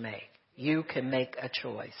choice to make. You can make a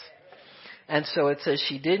choice. And so it says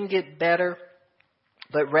she didn't get better,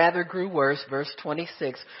 but rather grew worse. Verse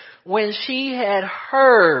 26. When she had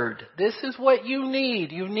heard, this is what you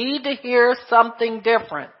need. You need to hear something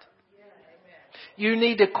different. You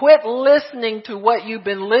need to quit listening to what you've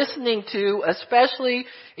been listening to, especially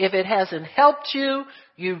if it hasn't helped you,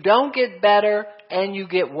 you don't get better, and you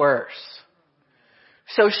get worse.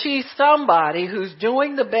 So she's somebody who's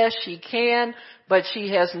doing the best she can, but she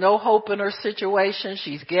has no hope in her situation.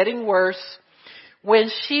 She's getting worse.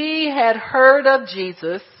 When she had heard of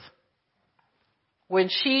Jesus, when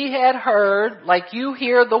she had heard, like you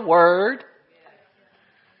hear the word,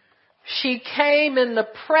 she came in the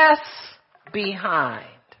press behind.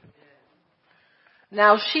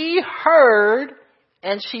 Now she heard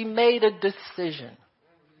and she made a decision.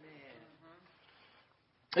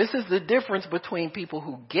 This is the difference between people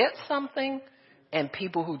who get something and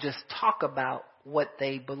people who just talk about what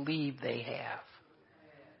they believe they have.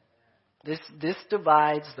 This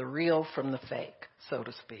divides the real from the fake, so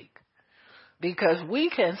to speak. Because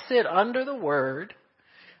we can sit under the word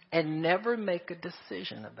and never make a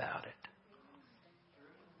decision about it.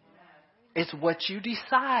 It's what you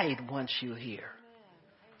decide once you hear.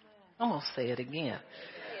 I'm going to say it again.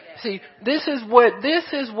 See, this is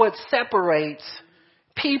what separates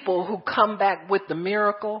people who come back with the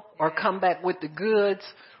miracle or come back with the goods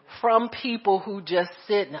from people who just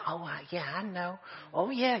sit and, I know. Oh,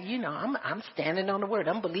 yeah, I'm standing on the word.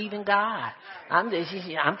 I'm believing God.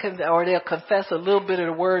 Or they'll confess a little bit of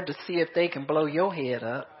the word to see if they can blow your head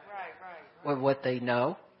up with what they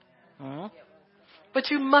know.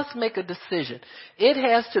 But you must make a decision. It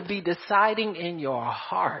has to be deciding in your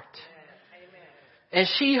heart. And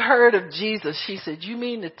she heard of Jesus. She said, you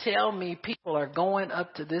mean to tell me people are going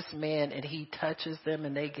up to this man and he touches them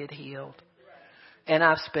and they get healed? And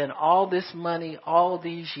I've spent all this money, all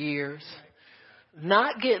these years,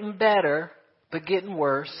 not getting better, but getting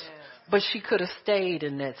worse. But she could have stayed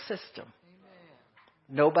in that system.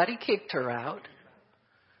 Nobody kicked her out.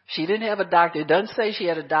 She didn't have a doctor. It doesn't say she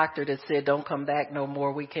had a doctor that said, don't come back no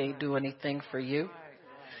more. We can't do anything for you.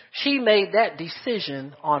 She made that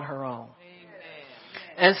decision on her own.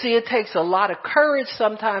 And see, it takes a lot of courage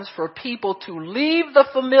sometimes for people to leave the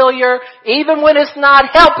familiar, even when it's not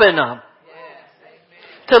helping them.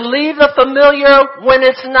 To leave the familiar when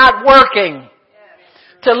it's not working.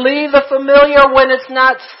 To leave the familiar when it's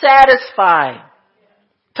not satisfying.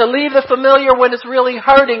 To leave the familiar when it's really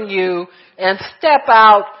hurting you and step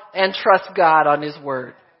out and trust God on His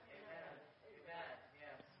word.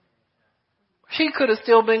 She could have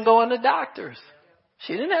still been going to doctors.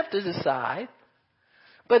 She didn't have to decide.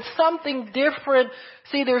 But something different,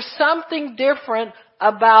 see, there's something different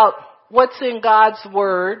about what's in God's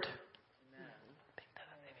word.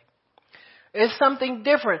 It's something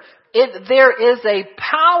different. There is a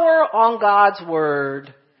power on God's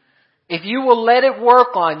word. If you will let it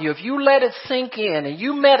work on you, if you let it sink in and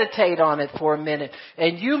you meditate on it for a minute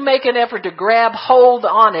and you make an effort to grab hold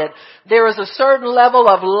on it, there is a certain level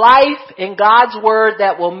of life in God's word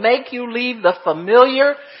that will make you leave the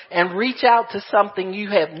familiar and reach out to something you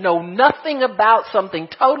have know nothing about, something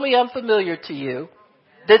totally unfamiliar to you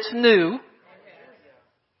that's new,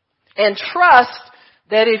 and trust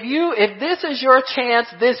that if this is your chance,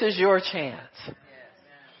 this is your chance.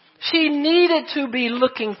 She needed to be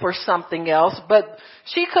looking for something else, but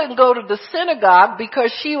she couldn't go to the synagogue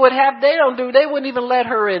because they wouldn't even let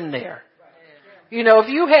her in there. If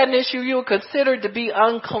you had an issue, you were considered to be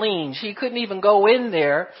unclean. She couldn't even go in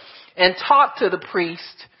there and talk to the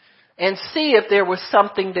priest and see if there was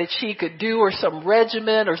something that she could do or some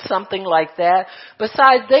regimen or something like that.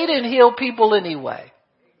 Besides, they didn't heal people anyway.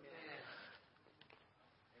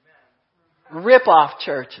 Rip-off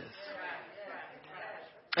churches.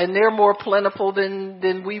 And they're more plentiful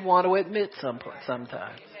than we want to admit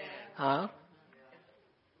sometimes. Huh?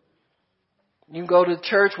 You can go to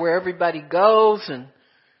church where everybody goes and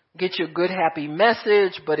get you a good, happy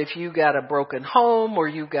message, but if you got a broken home or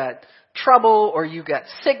you got trouble or you got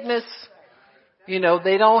sickness,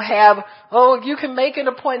 they don't have, you can make an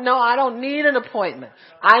appointment. No, I don't need an appointment.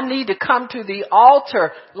 I need to come to the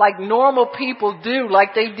altar like normal people do,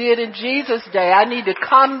 like they did in Jesus' day. I need to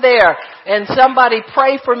come there and somebody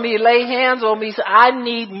pray for me, lay hands on me. So I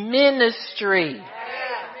need ministry.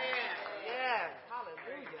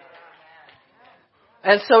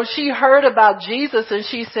 And so she heard about Jesus and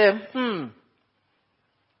she said,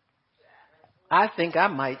 I think I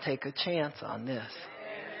might take a chance on this.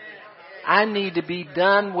 I need to be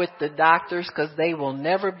done with the doctors because they will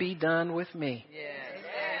never be done with me.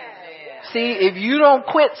 See, if you don't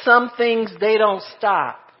quit some things, they don't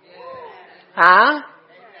stop. Huh?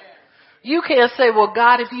 You can't say, well,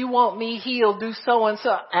 God, if you want me healed, do so and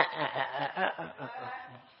so.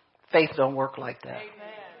 Faith don't work like that.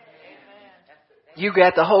 You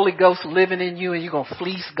got the Holy Ghost living in you and you're going to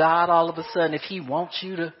fleece God all of a sudden if He wants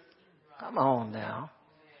you to. Come on now.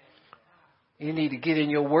 You need to get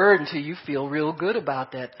in your word until you feel real good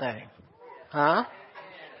about that thing. Huh?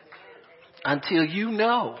 Until you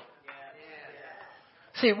know.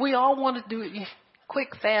 See, we all want to do it quick,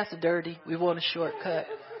 fast, dirty. We want a shortcut.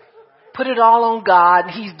 put it all on God.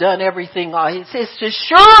 He's done everything. He says,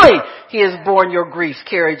 surely he has borne your griefs,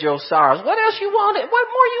 carried your sorrows. What else you want? What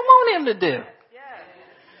more you want him to do?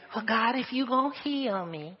 Well, God, if you gonna heal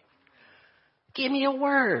me, give me a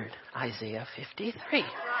word. Isaiah 53.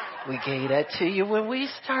 We gave that to you when we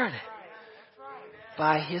started.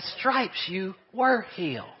 By his stripes you were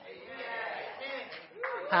healed.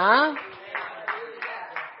 Huh?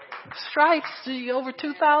 Stripes over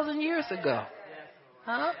 2,000 years ago.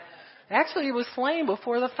 Huh? Actually, it was slain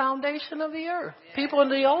before the foundation of the earth. People in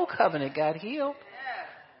the old covenant got healed.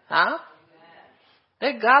 Huh?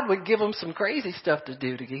 That God would give them some crazy stuff to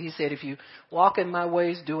do. He said, if you walk in my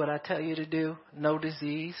ways, do what I tell you to do. No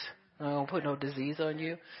disease. I don't put no disease on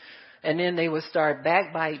you. And then they would start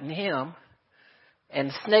backbiting him.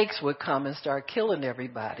 And snakes would come and start killing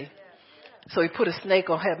everybody. So he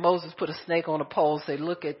had Moses put a snake on a pole and say,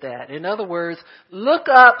 look at that. In other words, look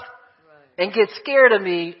up and get scared of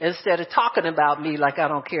me instead of talking about me like I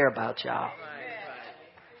don't care about y'all.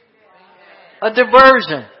 A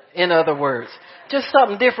diversion, in other words. Just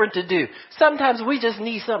something different to do. Sometimes we just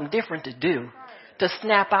need something different to do to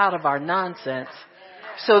snap out of our nonsense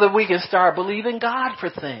so that we can start believing God for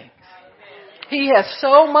things. He has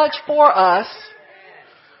so much for us.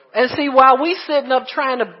 And see, while we sitting up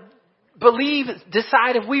trying to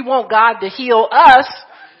decide if we want God to heal us,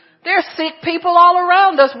 there's sick people all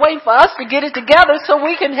around us waiting for us to get it together so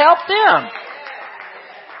we can help them.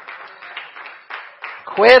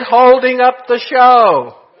 Quit holding up the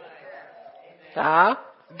show.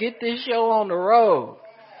 Get this show on the road.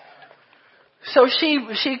 So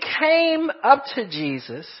she came up to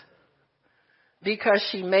Jesus because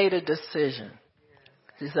she made a decision.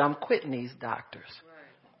 She said, I'm quitting these doctors.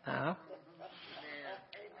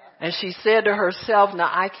 And she said to herself, now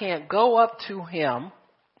I can't go up to him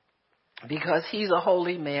because he's a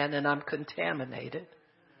holy man and I'm contaminated.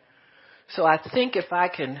 So I think if I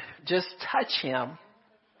can just touch him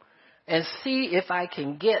and see if I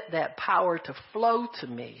can get that power to flow to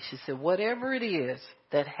me. She said, whatever it is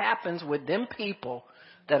that happens with them people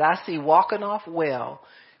that I see walking off well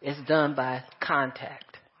is done by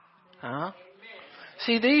contact.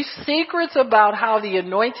 See, these secrets about how the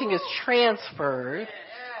anointing is transferred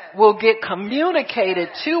will get communicated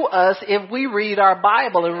to us if we read our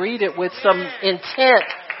Bible and read it with some intent.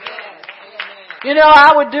 You know,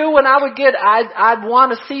 I would do when I'd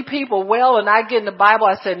want to see people well, and I get in the Bible,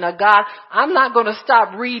 I said, now God, I'm not going to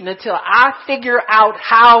stop reading until I figure out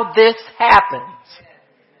how this happens.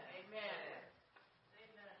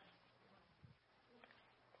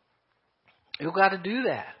 You've got to do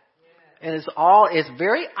that. And it's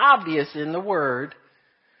very obvious in the Word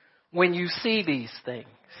when you see these things.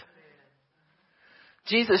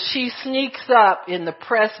 She sneaks up in the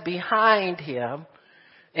press behind him,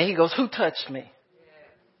 and he goes, who touched me?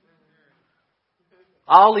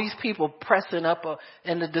 All these people pressing up,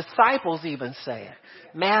 and the disciples even say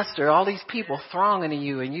it. Master, all these people thronging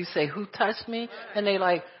you, and you say, who touched me? And they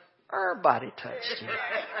like, everybody touched you.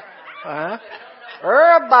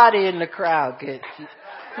 Everybody in the crowd gets you.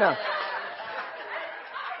 No.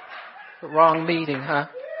 Wrong meeting, huh?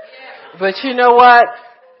 But you know what?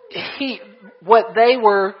 What they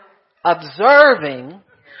were observing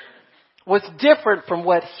was different from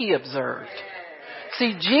what he observed.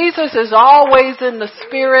 See, Jesus is always in the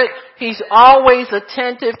Spirit. He's always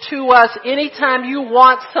attentive to us. Anytime you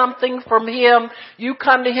want something from him, you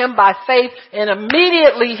come to him by faith, and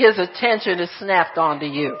immediately his attention is snapped onto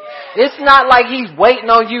you. It's not like he's waiting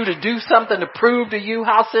on you to do something to prove to you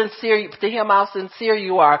how sincere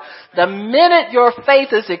you are. The minute your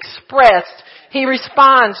faith is expressed, he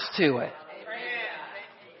responds to it.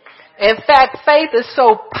 In fact, faith is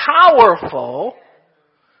so powerful,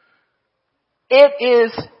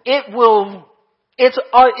 it's on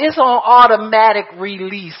automatic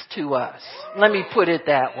release to us. Let me put it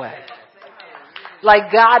that way.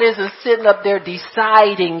 Like God isn't sitting up there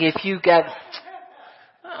deciding if you got,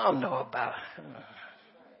 I don't know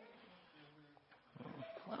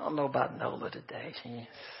about Nola today. She's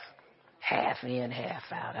half in, half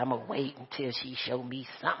out. I'm going to wait until she show me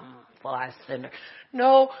something before I send her.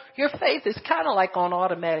 No, your faith is kind of like on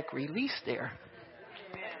automatic release there.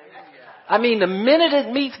 I mean, the minute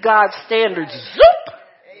it meets God's standards, zoop!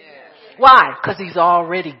 Why? Because he's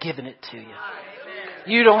already given it to you.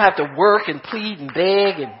 You don't have to work and plead and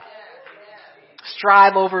beg and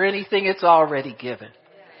strive over anything. It's already given.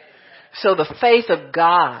 So the faith of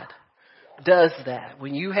God does that.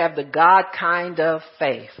 When you have the God kind of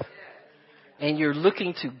faith and you're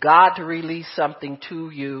looking to God to release something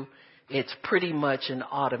to you, it's pretty much an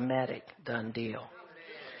automatic done deal.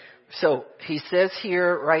 So he says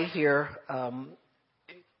here, right here,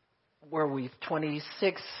 where we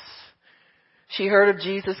 26. She heard of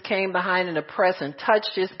Jesus, came behind in a press and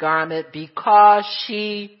touched his garment because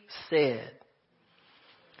she said.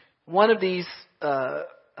 One of these,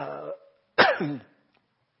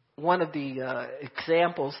 one of the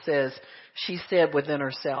examples says she said within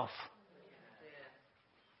herself.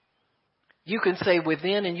 You can say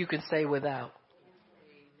within and you can say without.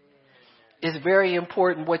 It's very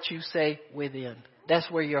important what you say within. That's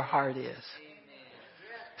where your heart is.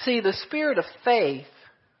 See, the spirit of faith,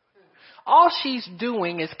 all she's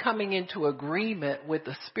doing is coming into agreement with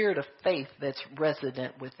the spirit of faith that's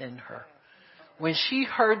resident within her. When she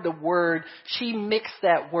heard the word, she mixed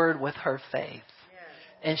that word with her faith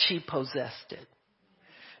and she possessed it.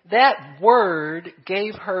 That word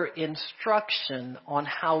gave her instruction on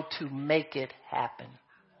how to make it happen.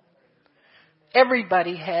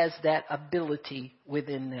 Everybody has that ability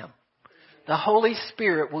within them. The Holy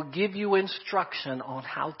Spirit will give you instruction on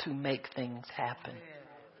how to make things happen.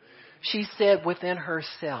 She said within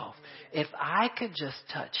herself, if I could just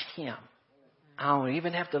touch him, I don't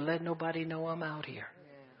even have to let nobody know I'm out here.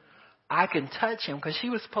 I can touch him, because she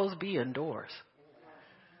was supposed to be indoors.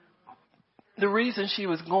 The reason she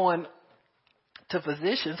was going to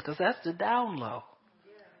physicians, because that's the down low.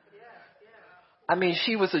 I mean,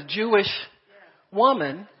 she was a Jewish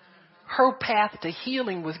woman. Her path to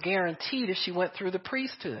healing was guaranteed if she went through the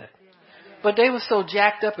priesthood. But they were so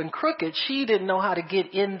jacked up and crooked, she didn't know how to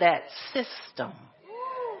get in that system.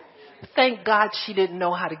 Thank God she didn't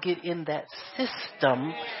know how to get in that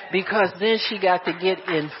system, because then she got to get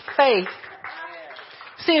in faith.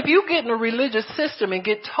 See, if you get in a religious system and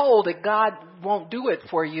get told that God won't do it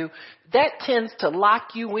for you, that tends to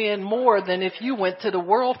lock you in more than if you went to the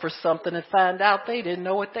world for something and found out they didn't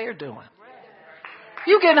know what they're doing.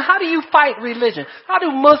 How do you fight religion? How do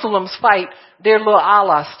Muslims fight their little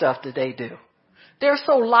Allah stuff that they do? They're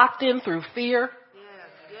so locked in through fear.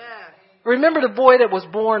 Remember the boy that was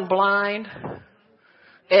born blind?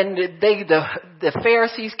 And the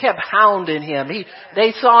Pharisees kept hounding him.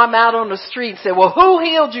 They saw him out on the street and said, well, who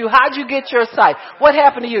healed you? How'd you get your sight? What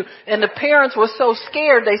happened to you? And the parents were so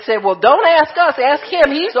scared, they said, well, don't ask us. Ask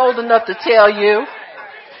him. He's old enough to tell you.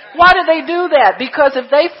 Why did they do that? Because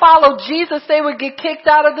if they followed Jesus, they would get kicked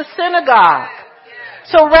out of the synagogue.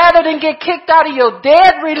 So rather than get kicked out of your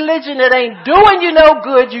dead religion that ain't doing you no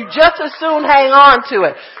good, you just as soon hang on to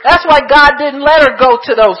it. That's why God didn't let her go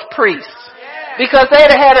to those priests. Because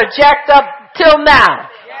they'd have had her jacked up till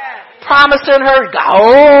now. Promising her,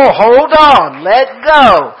 oh, hold on, let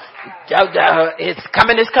go. It's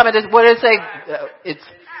coming, it's coming. What did it say? It's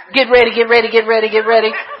get ready, get ready, get ready, get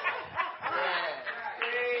ready.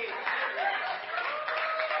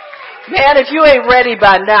 Man, if you ain't ready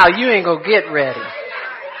by now, you ain't gonna get ready.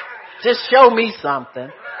 Just show me something.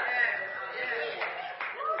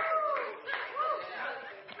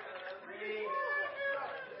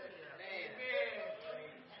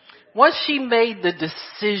 Once she made the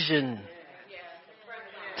decision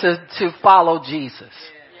to follow Jesus,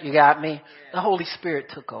 you got me? The Holy Spirit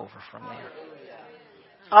took over from there.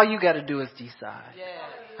 All you got to do is decide.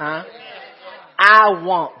 Huh? I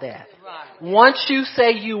want that. Once you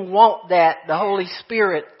say you want that, the Holy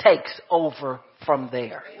Spirit takes over from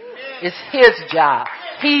there. It's his job.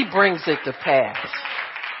 He brings it to pass.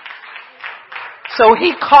 So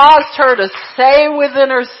he caused her to say within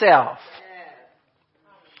herself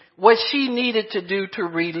what she needed to do to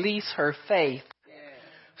release her faith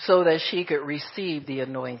so that she could receive the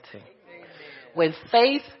anointing. When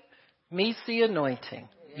faith meets the anointing,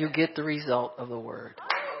 you get the result of the word.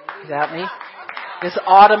 You got me? It's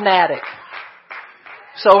automatic.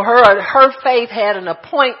 So her faith had an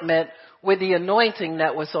appointment with the anointing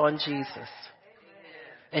that was on Jesus.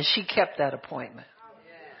 And she kept that appointment.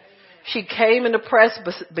 She came in the press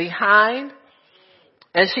behind,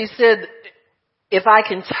 and she said, if I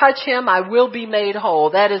can touch him, I will be made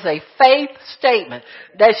whole. That is a faith statement.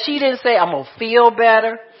 That she didn't say, I'm going to feel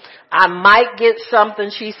better. I might get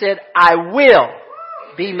something. She said, I will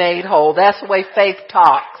be made whole. That's the way faith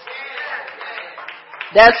talks.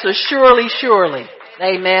 That's a surely, surely.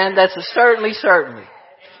 Amen. That's a certainly, certainly.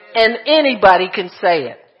 And anybody can say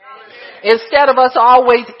it. Instead of us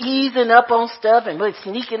always easing up on stuff and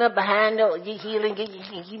sneaking up behind, get healing,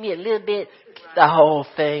 give me a little bit. The whole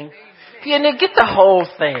thing. Get the whole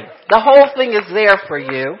thing. The whole thing is there for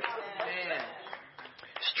you.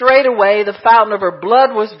 Straight away, the fountain of her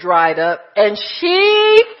blood was dried up, and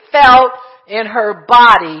she felt in her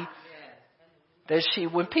body that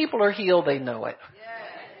when people are healed, they know it.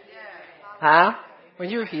 Huh? When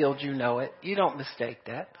you're healed, you know it. You don't mistake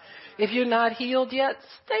that. If you're not healed yet,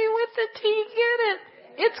 stay with it till you get it.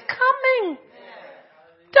 It's coming.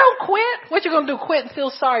 Don't quit? What you going to do? Quit and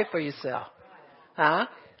feel sorry for yourself? Huh?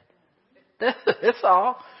 That's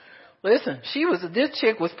all. Listen, this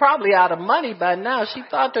chick was probably out of money by now. She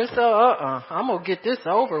thought to herself, I'm going to get this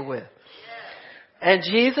over with. And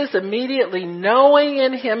Jesus, immediately knowing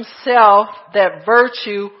in himself that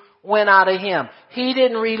virtue went out of him. He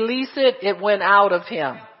didn't release it. It went out of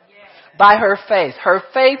him by her faith. Her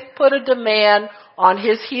faith put a demand on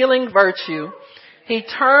his healing virtue. He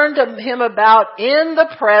turned him about in the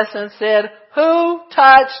press and said, who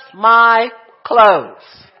touched my clothes?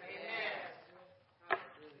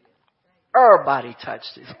 Everybody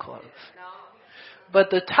touched his clothes.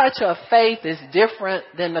 But the touch of faith is different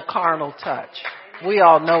than the carnal touch. We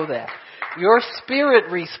all know that. Your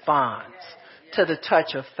spirit responds to the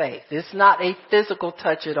touch of faith. It's not a physical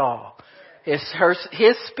touch at all. His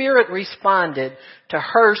spirit responded to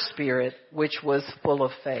her spirit, which was full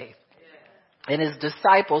of faith. And his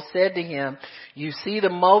disciples said to him, you see the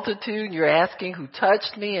multitude, you're asking who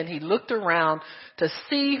touched me? And he looked around to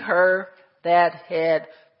see her that had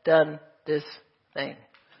done this thing.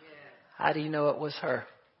 How do you know it was her?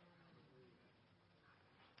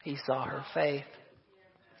 He saw her faith.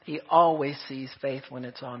 He always sees faith when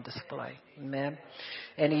it's on display. Amen.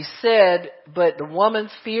 And he said, but the woman,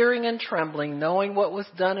 fearing and trembling, knowing what was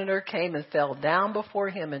done in her, came and fell down before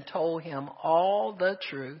him and told him all the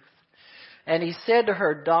truth. And he said to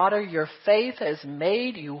her, daughter, your faith has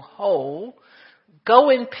made you whole. Go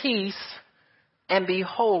in peace and be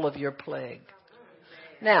whole of your plague.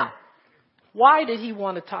 Now, why did he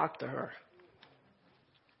want to talk to her?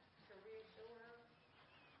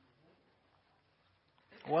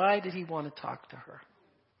 Why did he want to talk to her?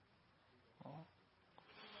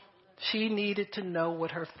 She needed to know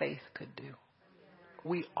what her faith could do.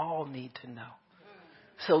 We all need to know.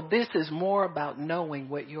 So this is more about knowing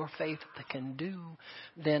what your faith can do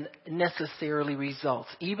than necessarily results.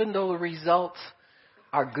 Even though the results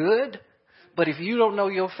are good, but if you don't know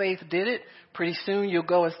your faith did it, pretty soon you'll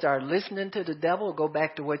go and start listening to the devil, or go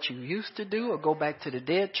back to what you used to do, or go back to the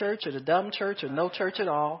dead church or the dumb church or no church at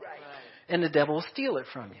all, and the devil will steal it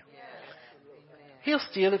from you. He'll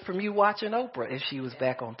steal it from you watching Oprah if she was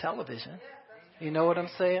back on television. You know what I'm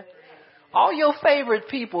saying? All your favorite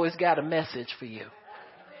people has got a message for you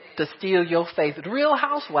to steal your faith. The Real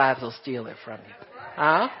Housewives will steal it from you.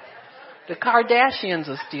 Huh? The Kardashians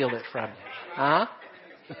will steal it from you. Huh?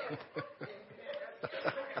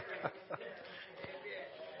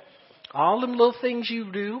 All them little things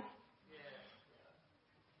you do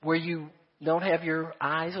where you don't have your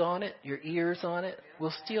eyes on it, your ears on it,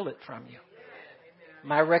 will steal it from you.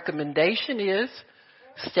 My recommendation is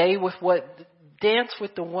dance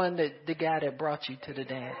with the one the guy that brought you to the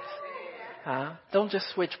dance. Don't just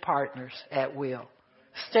switch partners at will.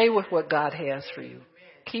 Stay with what God has for you.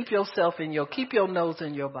 Keep your nose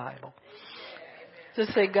in your Bible.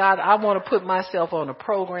 Just say, God, I want to put myself on a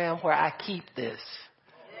program where I keep this.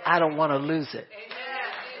 I don't want to lose it.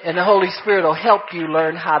 And the Holy Spirit will help you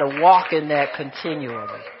learn how to walk in that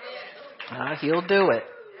continually. He'll do it.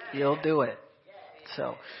 He'll do it.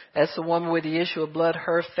 So that's the woman with the issue of blood.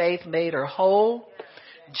 Her faith made her whole.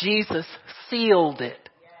 Jesus sealed it.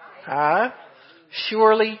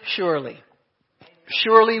 Surely, surely.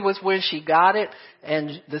 Surely was when she got it.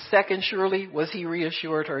 And the second surely was he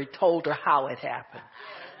reassured her. He told her how it happened.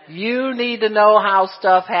 You need to know how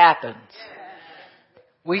stuff happens.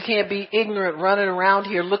 We can't be ignorant running around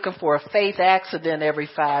here looking for a faith accident every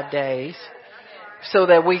 5 days so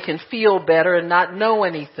that we can feel better and not know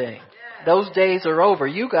anything. Those days are over.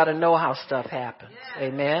 You got to know how stuff happens.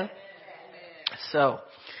 Amen. So,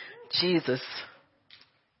 Jesus.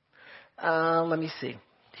 Let me see.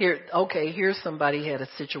 Here's somebody had a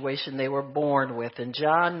situation they were born with. In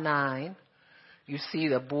John 9, you see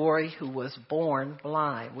the boy who was born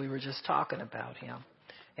blind. We were just talking about him.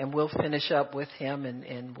 And we'll finish up with him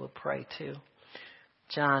and we'll pray too.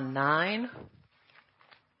 John 9.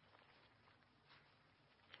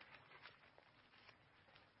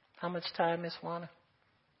 How much time, Miss Juana?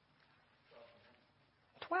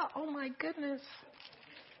 12. Oh my goodness.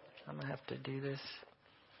 I'm going to have to do this.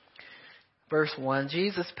 Verse 1.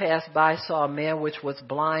 Jesus passed by, saw a man which was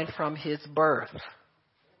blind from his birth.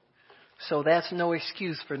 So that's no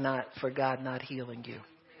excuse for God not healing you.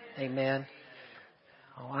 Amen.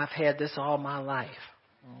 Oh, I've had this all my life.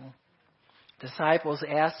 Disciples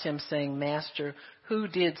asked him, saying, Master, who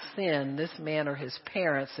did sin, this man or his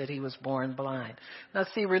parents, that he was born blind? Now,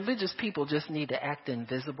 see, religious people just need to act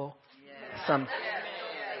invisible.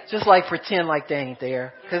 Just like pretend like they ain't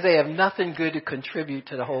there, because they have nothing good to contribute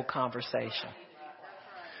to the whole conversation.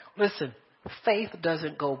 Listen, faith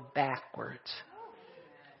doesn't go backwards.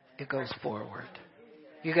 It goes forward.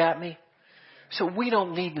 You got me? So we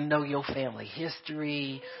don't need to know your family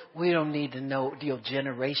history. We don't need to know your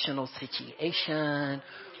generational situation,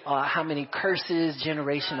 how many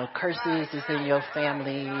generational curses is in your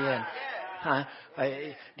family. And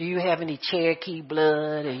do you have any Cherokee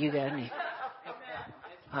blood? Or you got any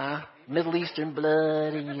Middle Eastern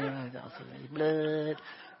blood? And you know, blood?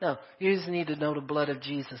 No, you just need to know the blood of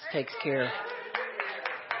Jesus takes care of.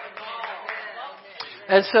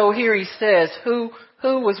 And so here he says, who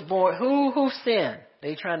was born, who sinned?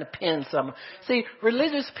 They trying to pin something. See,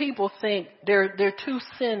 religious people think they're too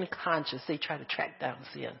sin conscious. They try to track down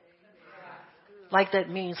sin. Like that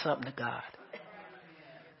means something to God.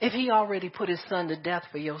 If he already put his son to death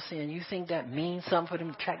for your sin, you think that means something for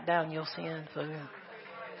him to track down your sin?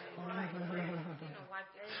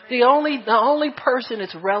 The only person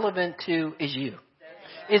it's relevant to is you.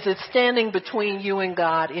 Is it standing between you and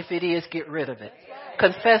God? If it is, get rid of it.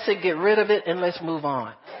 Confess it, get rid of it, and let's move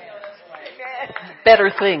on. Better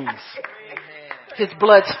things. His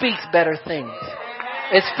blood speaks better things.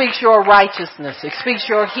 It speaks your righteousness. It speaks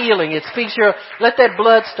your healing. It speaks let that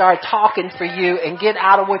blood start talking for you and get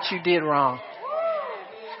out of what you did wrong.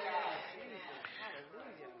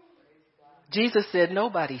 Jesus said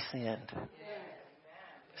nobody sinned.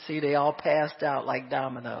 See, they all passed out like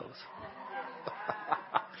dominoes.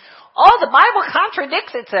 Oh, the Bible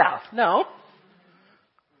contradicts itself. No.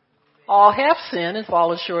 All have sinned and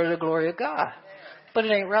fallen short of the glory of God. But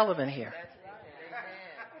it ain't relevant here.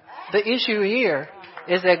 The issue here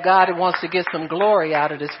is that God wants to get some glory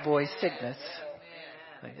out of this boy's sickness.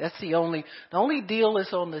 That's the only deal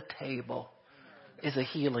that's on the table is a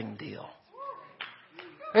healing deal.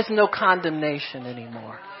 There's no condemnation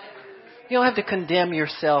anymore. You don't have to condemn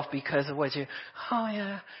yourself because of what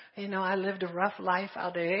I lived a rough life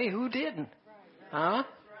out there. Hey, who didn't? Huh?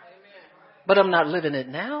 But I'm not living it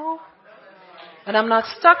now. And I'm not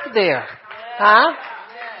stuck there. Huh?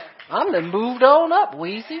 I'm done moved on up,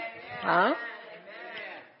 Weezy. Huh?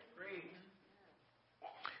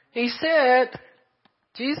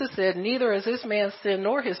 Jesus said, neither has this man sinned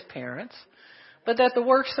nor his parents, but that the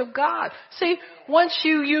works of God. See, once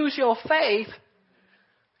you use your faith,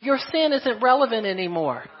 your sin isn't relevant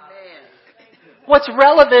anymore. What's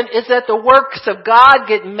relevant is that the works of God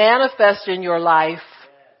get manifest in your life.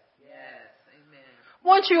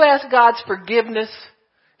 Once you ask God's forgiveness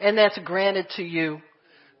and that's granted to you,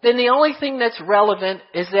 then the only thing that's relevant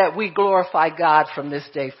is that we glorify God from this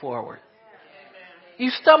day forward. You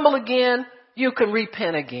stumble again, you can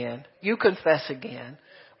repent again, you confess again,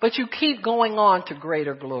 but you keep going on to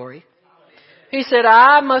greater glory. He said,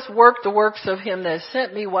 I must work the works of him that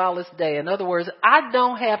sent me while it's day. In other words, I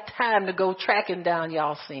don't have time to go tracking down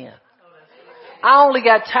y'all sin. I only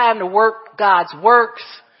got time to work God's works.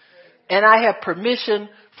 And I have permission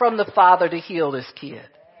from the Father to heal this kid.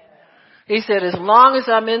 He said, as long as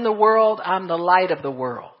I'm in the world, I'm the light of the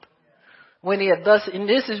world. And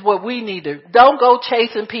this is what we need to, don't go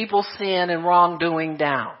chasing people's sin and wrongdoing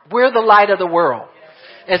down. We're the light of the world.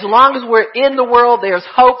 As long as we're in the world, there's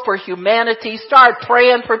hope for humanity. Start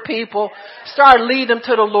praying for people. Start leading them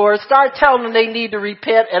to the Lord. Start telling them they need to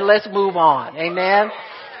repent and let's move on. Amen.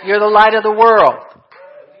 You're the light of the world.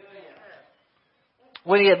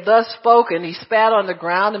 When he had thus spoken, he spat on the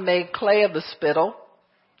ground and made clay of the spittle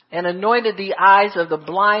and anointed the eyes of the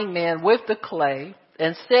blind man with the clay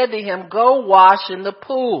and said to him, go wash in the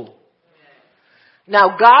pool.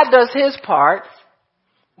 Now God does his part,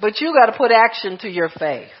 but you got to put action to your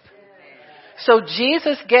faith. So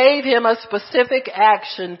Jesus gave him a specific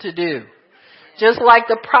action to do. Just like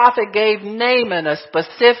the prophet gave Naaman a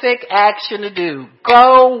specific action to do.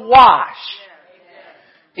 Go wash.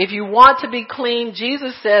 If you want to be clean,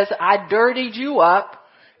 Jesus says, I dirtied you up.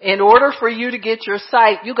 In order for you to get your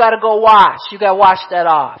sight, you got to go wash. You got to wash that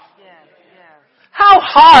off. How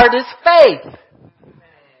hard is faith?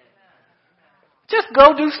 Just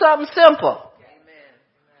go do something simple.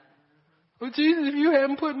 Well, Jesus, if you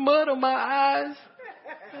haven't put mud on my eyes,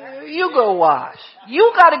 you go wash.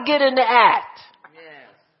 You got to get in the act.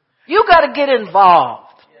 You got to get involved.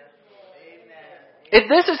 If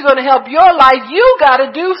this is going to help your life, you got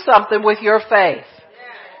to do something with your faith.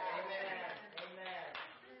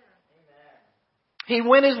 He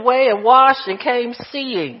went his way and washed and came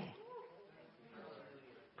seeing.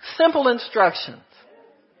 Simple instructions.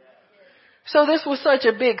 So this was such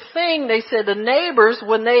a big thing. They said the neighbors,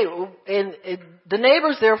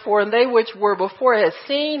 therefore, and they which were before had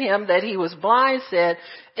seen him that he was blind, said,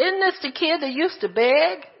 isn't this the kid that used to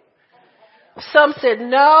beg? Some said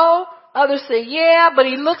no. Others say, yeah, but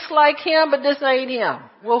he looks like him, but this ain't him.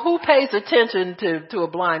 Well, who pays attention to a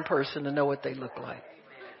blind person to know what they look like?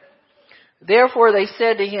 Therefore they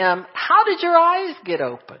said to him, how did your eyes get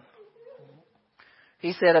open?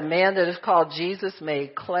 He said, a man that is called Jesus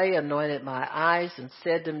made clay, anointed my eyes, and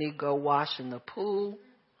said to me, go wash in the pool.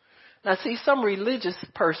 Now see, some religious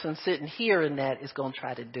person sitting hearing that is going to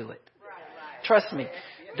try to do it. Trust me.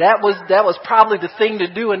 That was probably the thing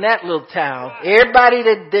to do in that little town. Everybody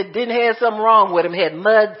that didn't have something wrong with them had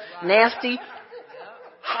mud, nasty,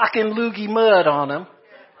 hock and loogie mud on them.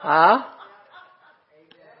 Huh?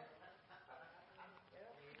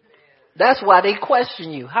 That's why they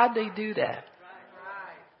question you. How'd they do that?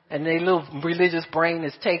 And their little religious brain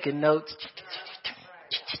is taking notes.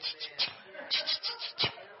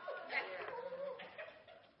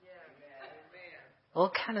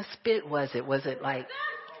 What kind of spit was it? Was it like,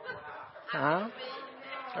 huh?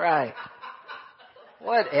 Right.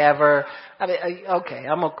 Whatever. I mean, okay,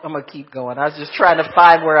 I'm gonna keep going. I was just trying to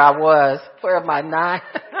find where I was. Where am I? 9?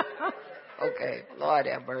 Okay, Lord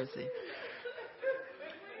have mercy.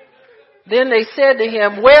 Then they said to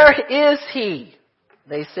him, where is he?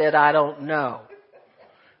 They said, I don't know.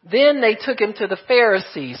 Then they took him to the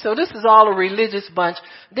Pharisees. So this is all a religious bunch.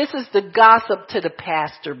 This is the gossip to the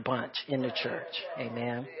pastor bunch in the church.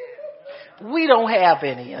 Amen. We don't have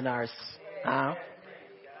any in ours.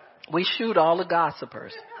 We shoot all the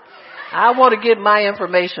gossipers. I want to get my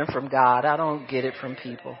information from God. I don't get it from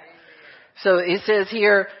people. So it says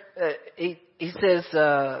here, he says,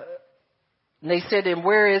 and they said to him,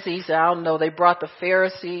 where is he? He said, I don't know. They brought the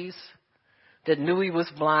Pharisees that knew he was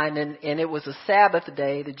blind, and it was a Sabbath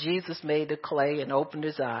day that Jesus made the clay and opened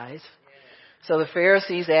his eyes. So the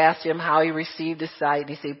Pharisees asked him how he received his sight. And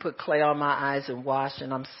he said, put clay on my eyes and wash,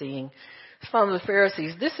 and I'm seeing. Some of the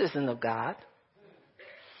Pharisees, this isn't of God,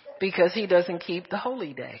 because he doesn't keep the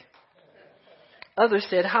holy day. Others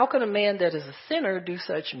said, how can a man that is a sinner do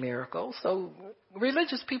such miracles? So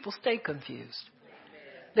religious people stay confused.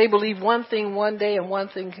 They believe one thing one day and one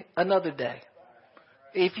thing another day.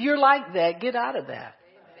 If you're like that, get out of that.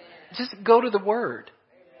 Just go to the Word.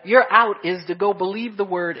 Your out is to go believe the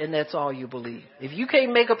Word, and that's all you believe. If you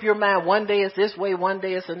can't make up your mind one day it's this way, one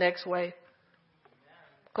day it's the next way,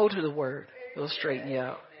 go to the Word. It'll straighten you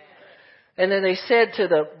out. And then they said to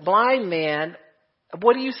the blind man,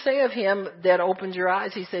 what do you say of him that opened your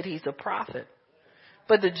eyes? He said, he's a prophet.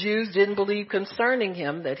 But the Jews didn't believe concerning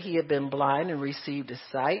him that he had been blind and received his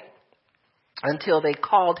sight, until they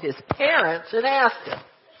called his parents and asked him.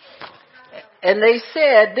 And they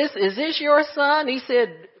said, is this your son? He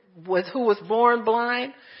said, who was born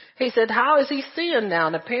blind? He said, how is he seeing now?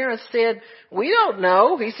 And the parents said, we don't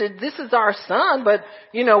know. He said, this is our son, but,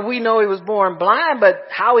 we know he was born blind, but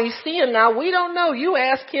how he's seeing now, we don't know. You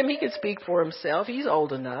ask him, he can speak for himself. He's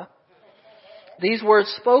old enough. These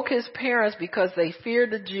words spoke his parents because they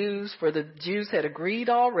feared the Jews, for the Jews had agreed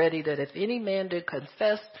already that if any man did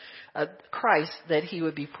confess Christ, that he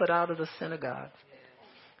would be put out of the synagogue.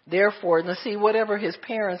 Therefore, now see, whatever his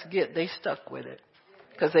parents get, they stuck with it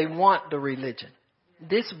because they want the religion.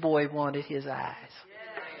 This boy wanted his eyes.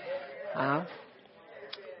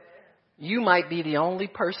 You might be the only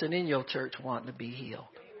person in your church wanting to be healed.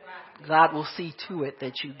 God will see to it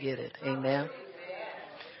that you get it. Amen.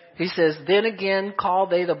 He says, then again called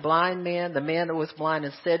they the blind man, the man that was blind,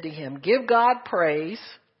 and said to him, give God praise.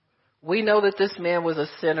 We know that this man was a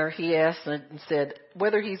sinner. He asked and said,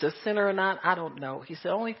 whether he's a sinner or not, I don't know. He said,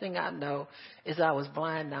 the only thing I know is I was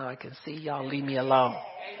blind. Now I can see. Y'all leave me alone.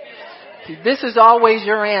 See, this is always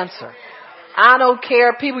your answer. I don't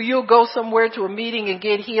care. People, you'll go somewhere to a meeting and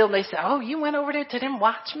get healed. And they say, oh, you went over there to them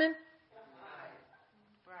watchmen?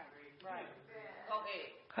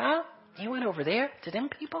 Huh? You went over there to them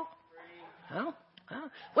people? Huh?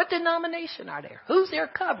 What denomination are there? Who's their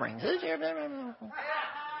coverings? Who's their...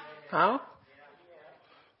 Huh?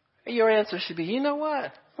 Your answer should be, you know what?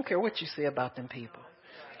 I don't care what you say about them people.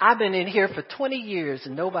 I've been in here for 20 years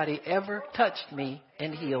and nobody ever touched me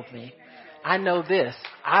and healed me. I know this.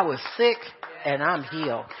 I was sick and I'm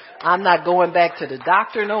healed. I'm not going back to the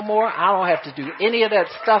doctor no more. I don't have to do any of that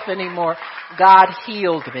stuff anymore. God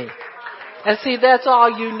healed me. And see, that's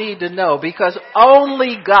all you need to know, because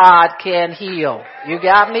only God can heal. You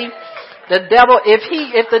got me? The devil,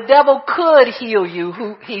 if the devil could heal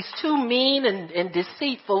you, he's too mean and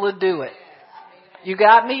deceitful to do it. You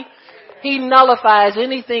got me? He nullifies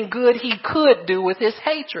anything good he could do with his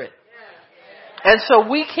hatred. And so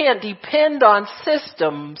we can't depend on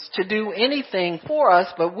systems to do anything for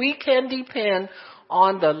us, but we can depend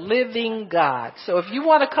on the living God. So if you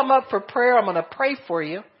want to come up for prayer, I'm going to pray for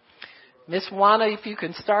you. Miss Juana, if you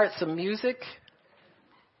can start some music,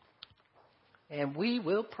 and we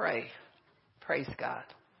will pray. Praise God.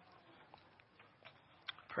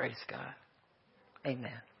 Praise God.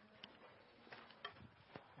 Amen.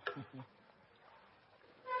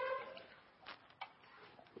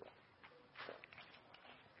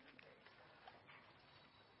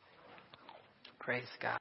 Praise God.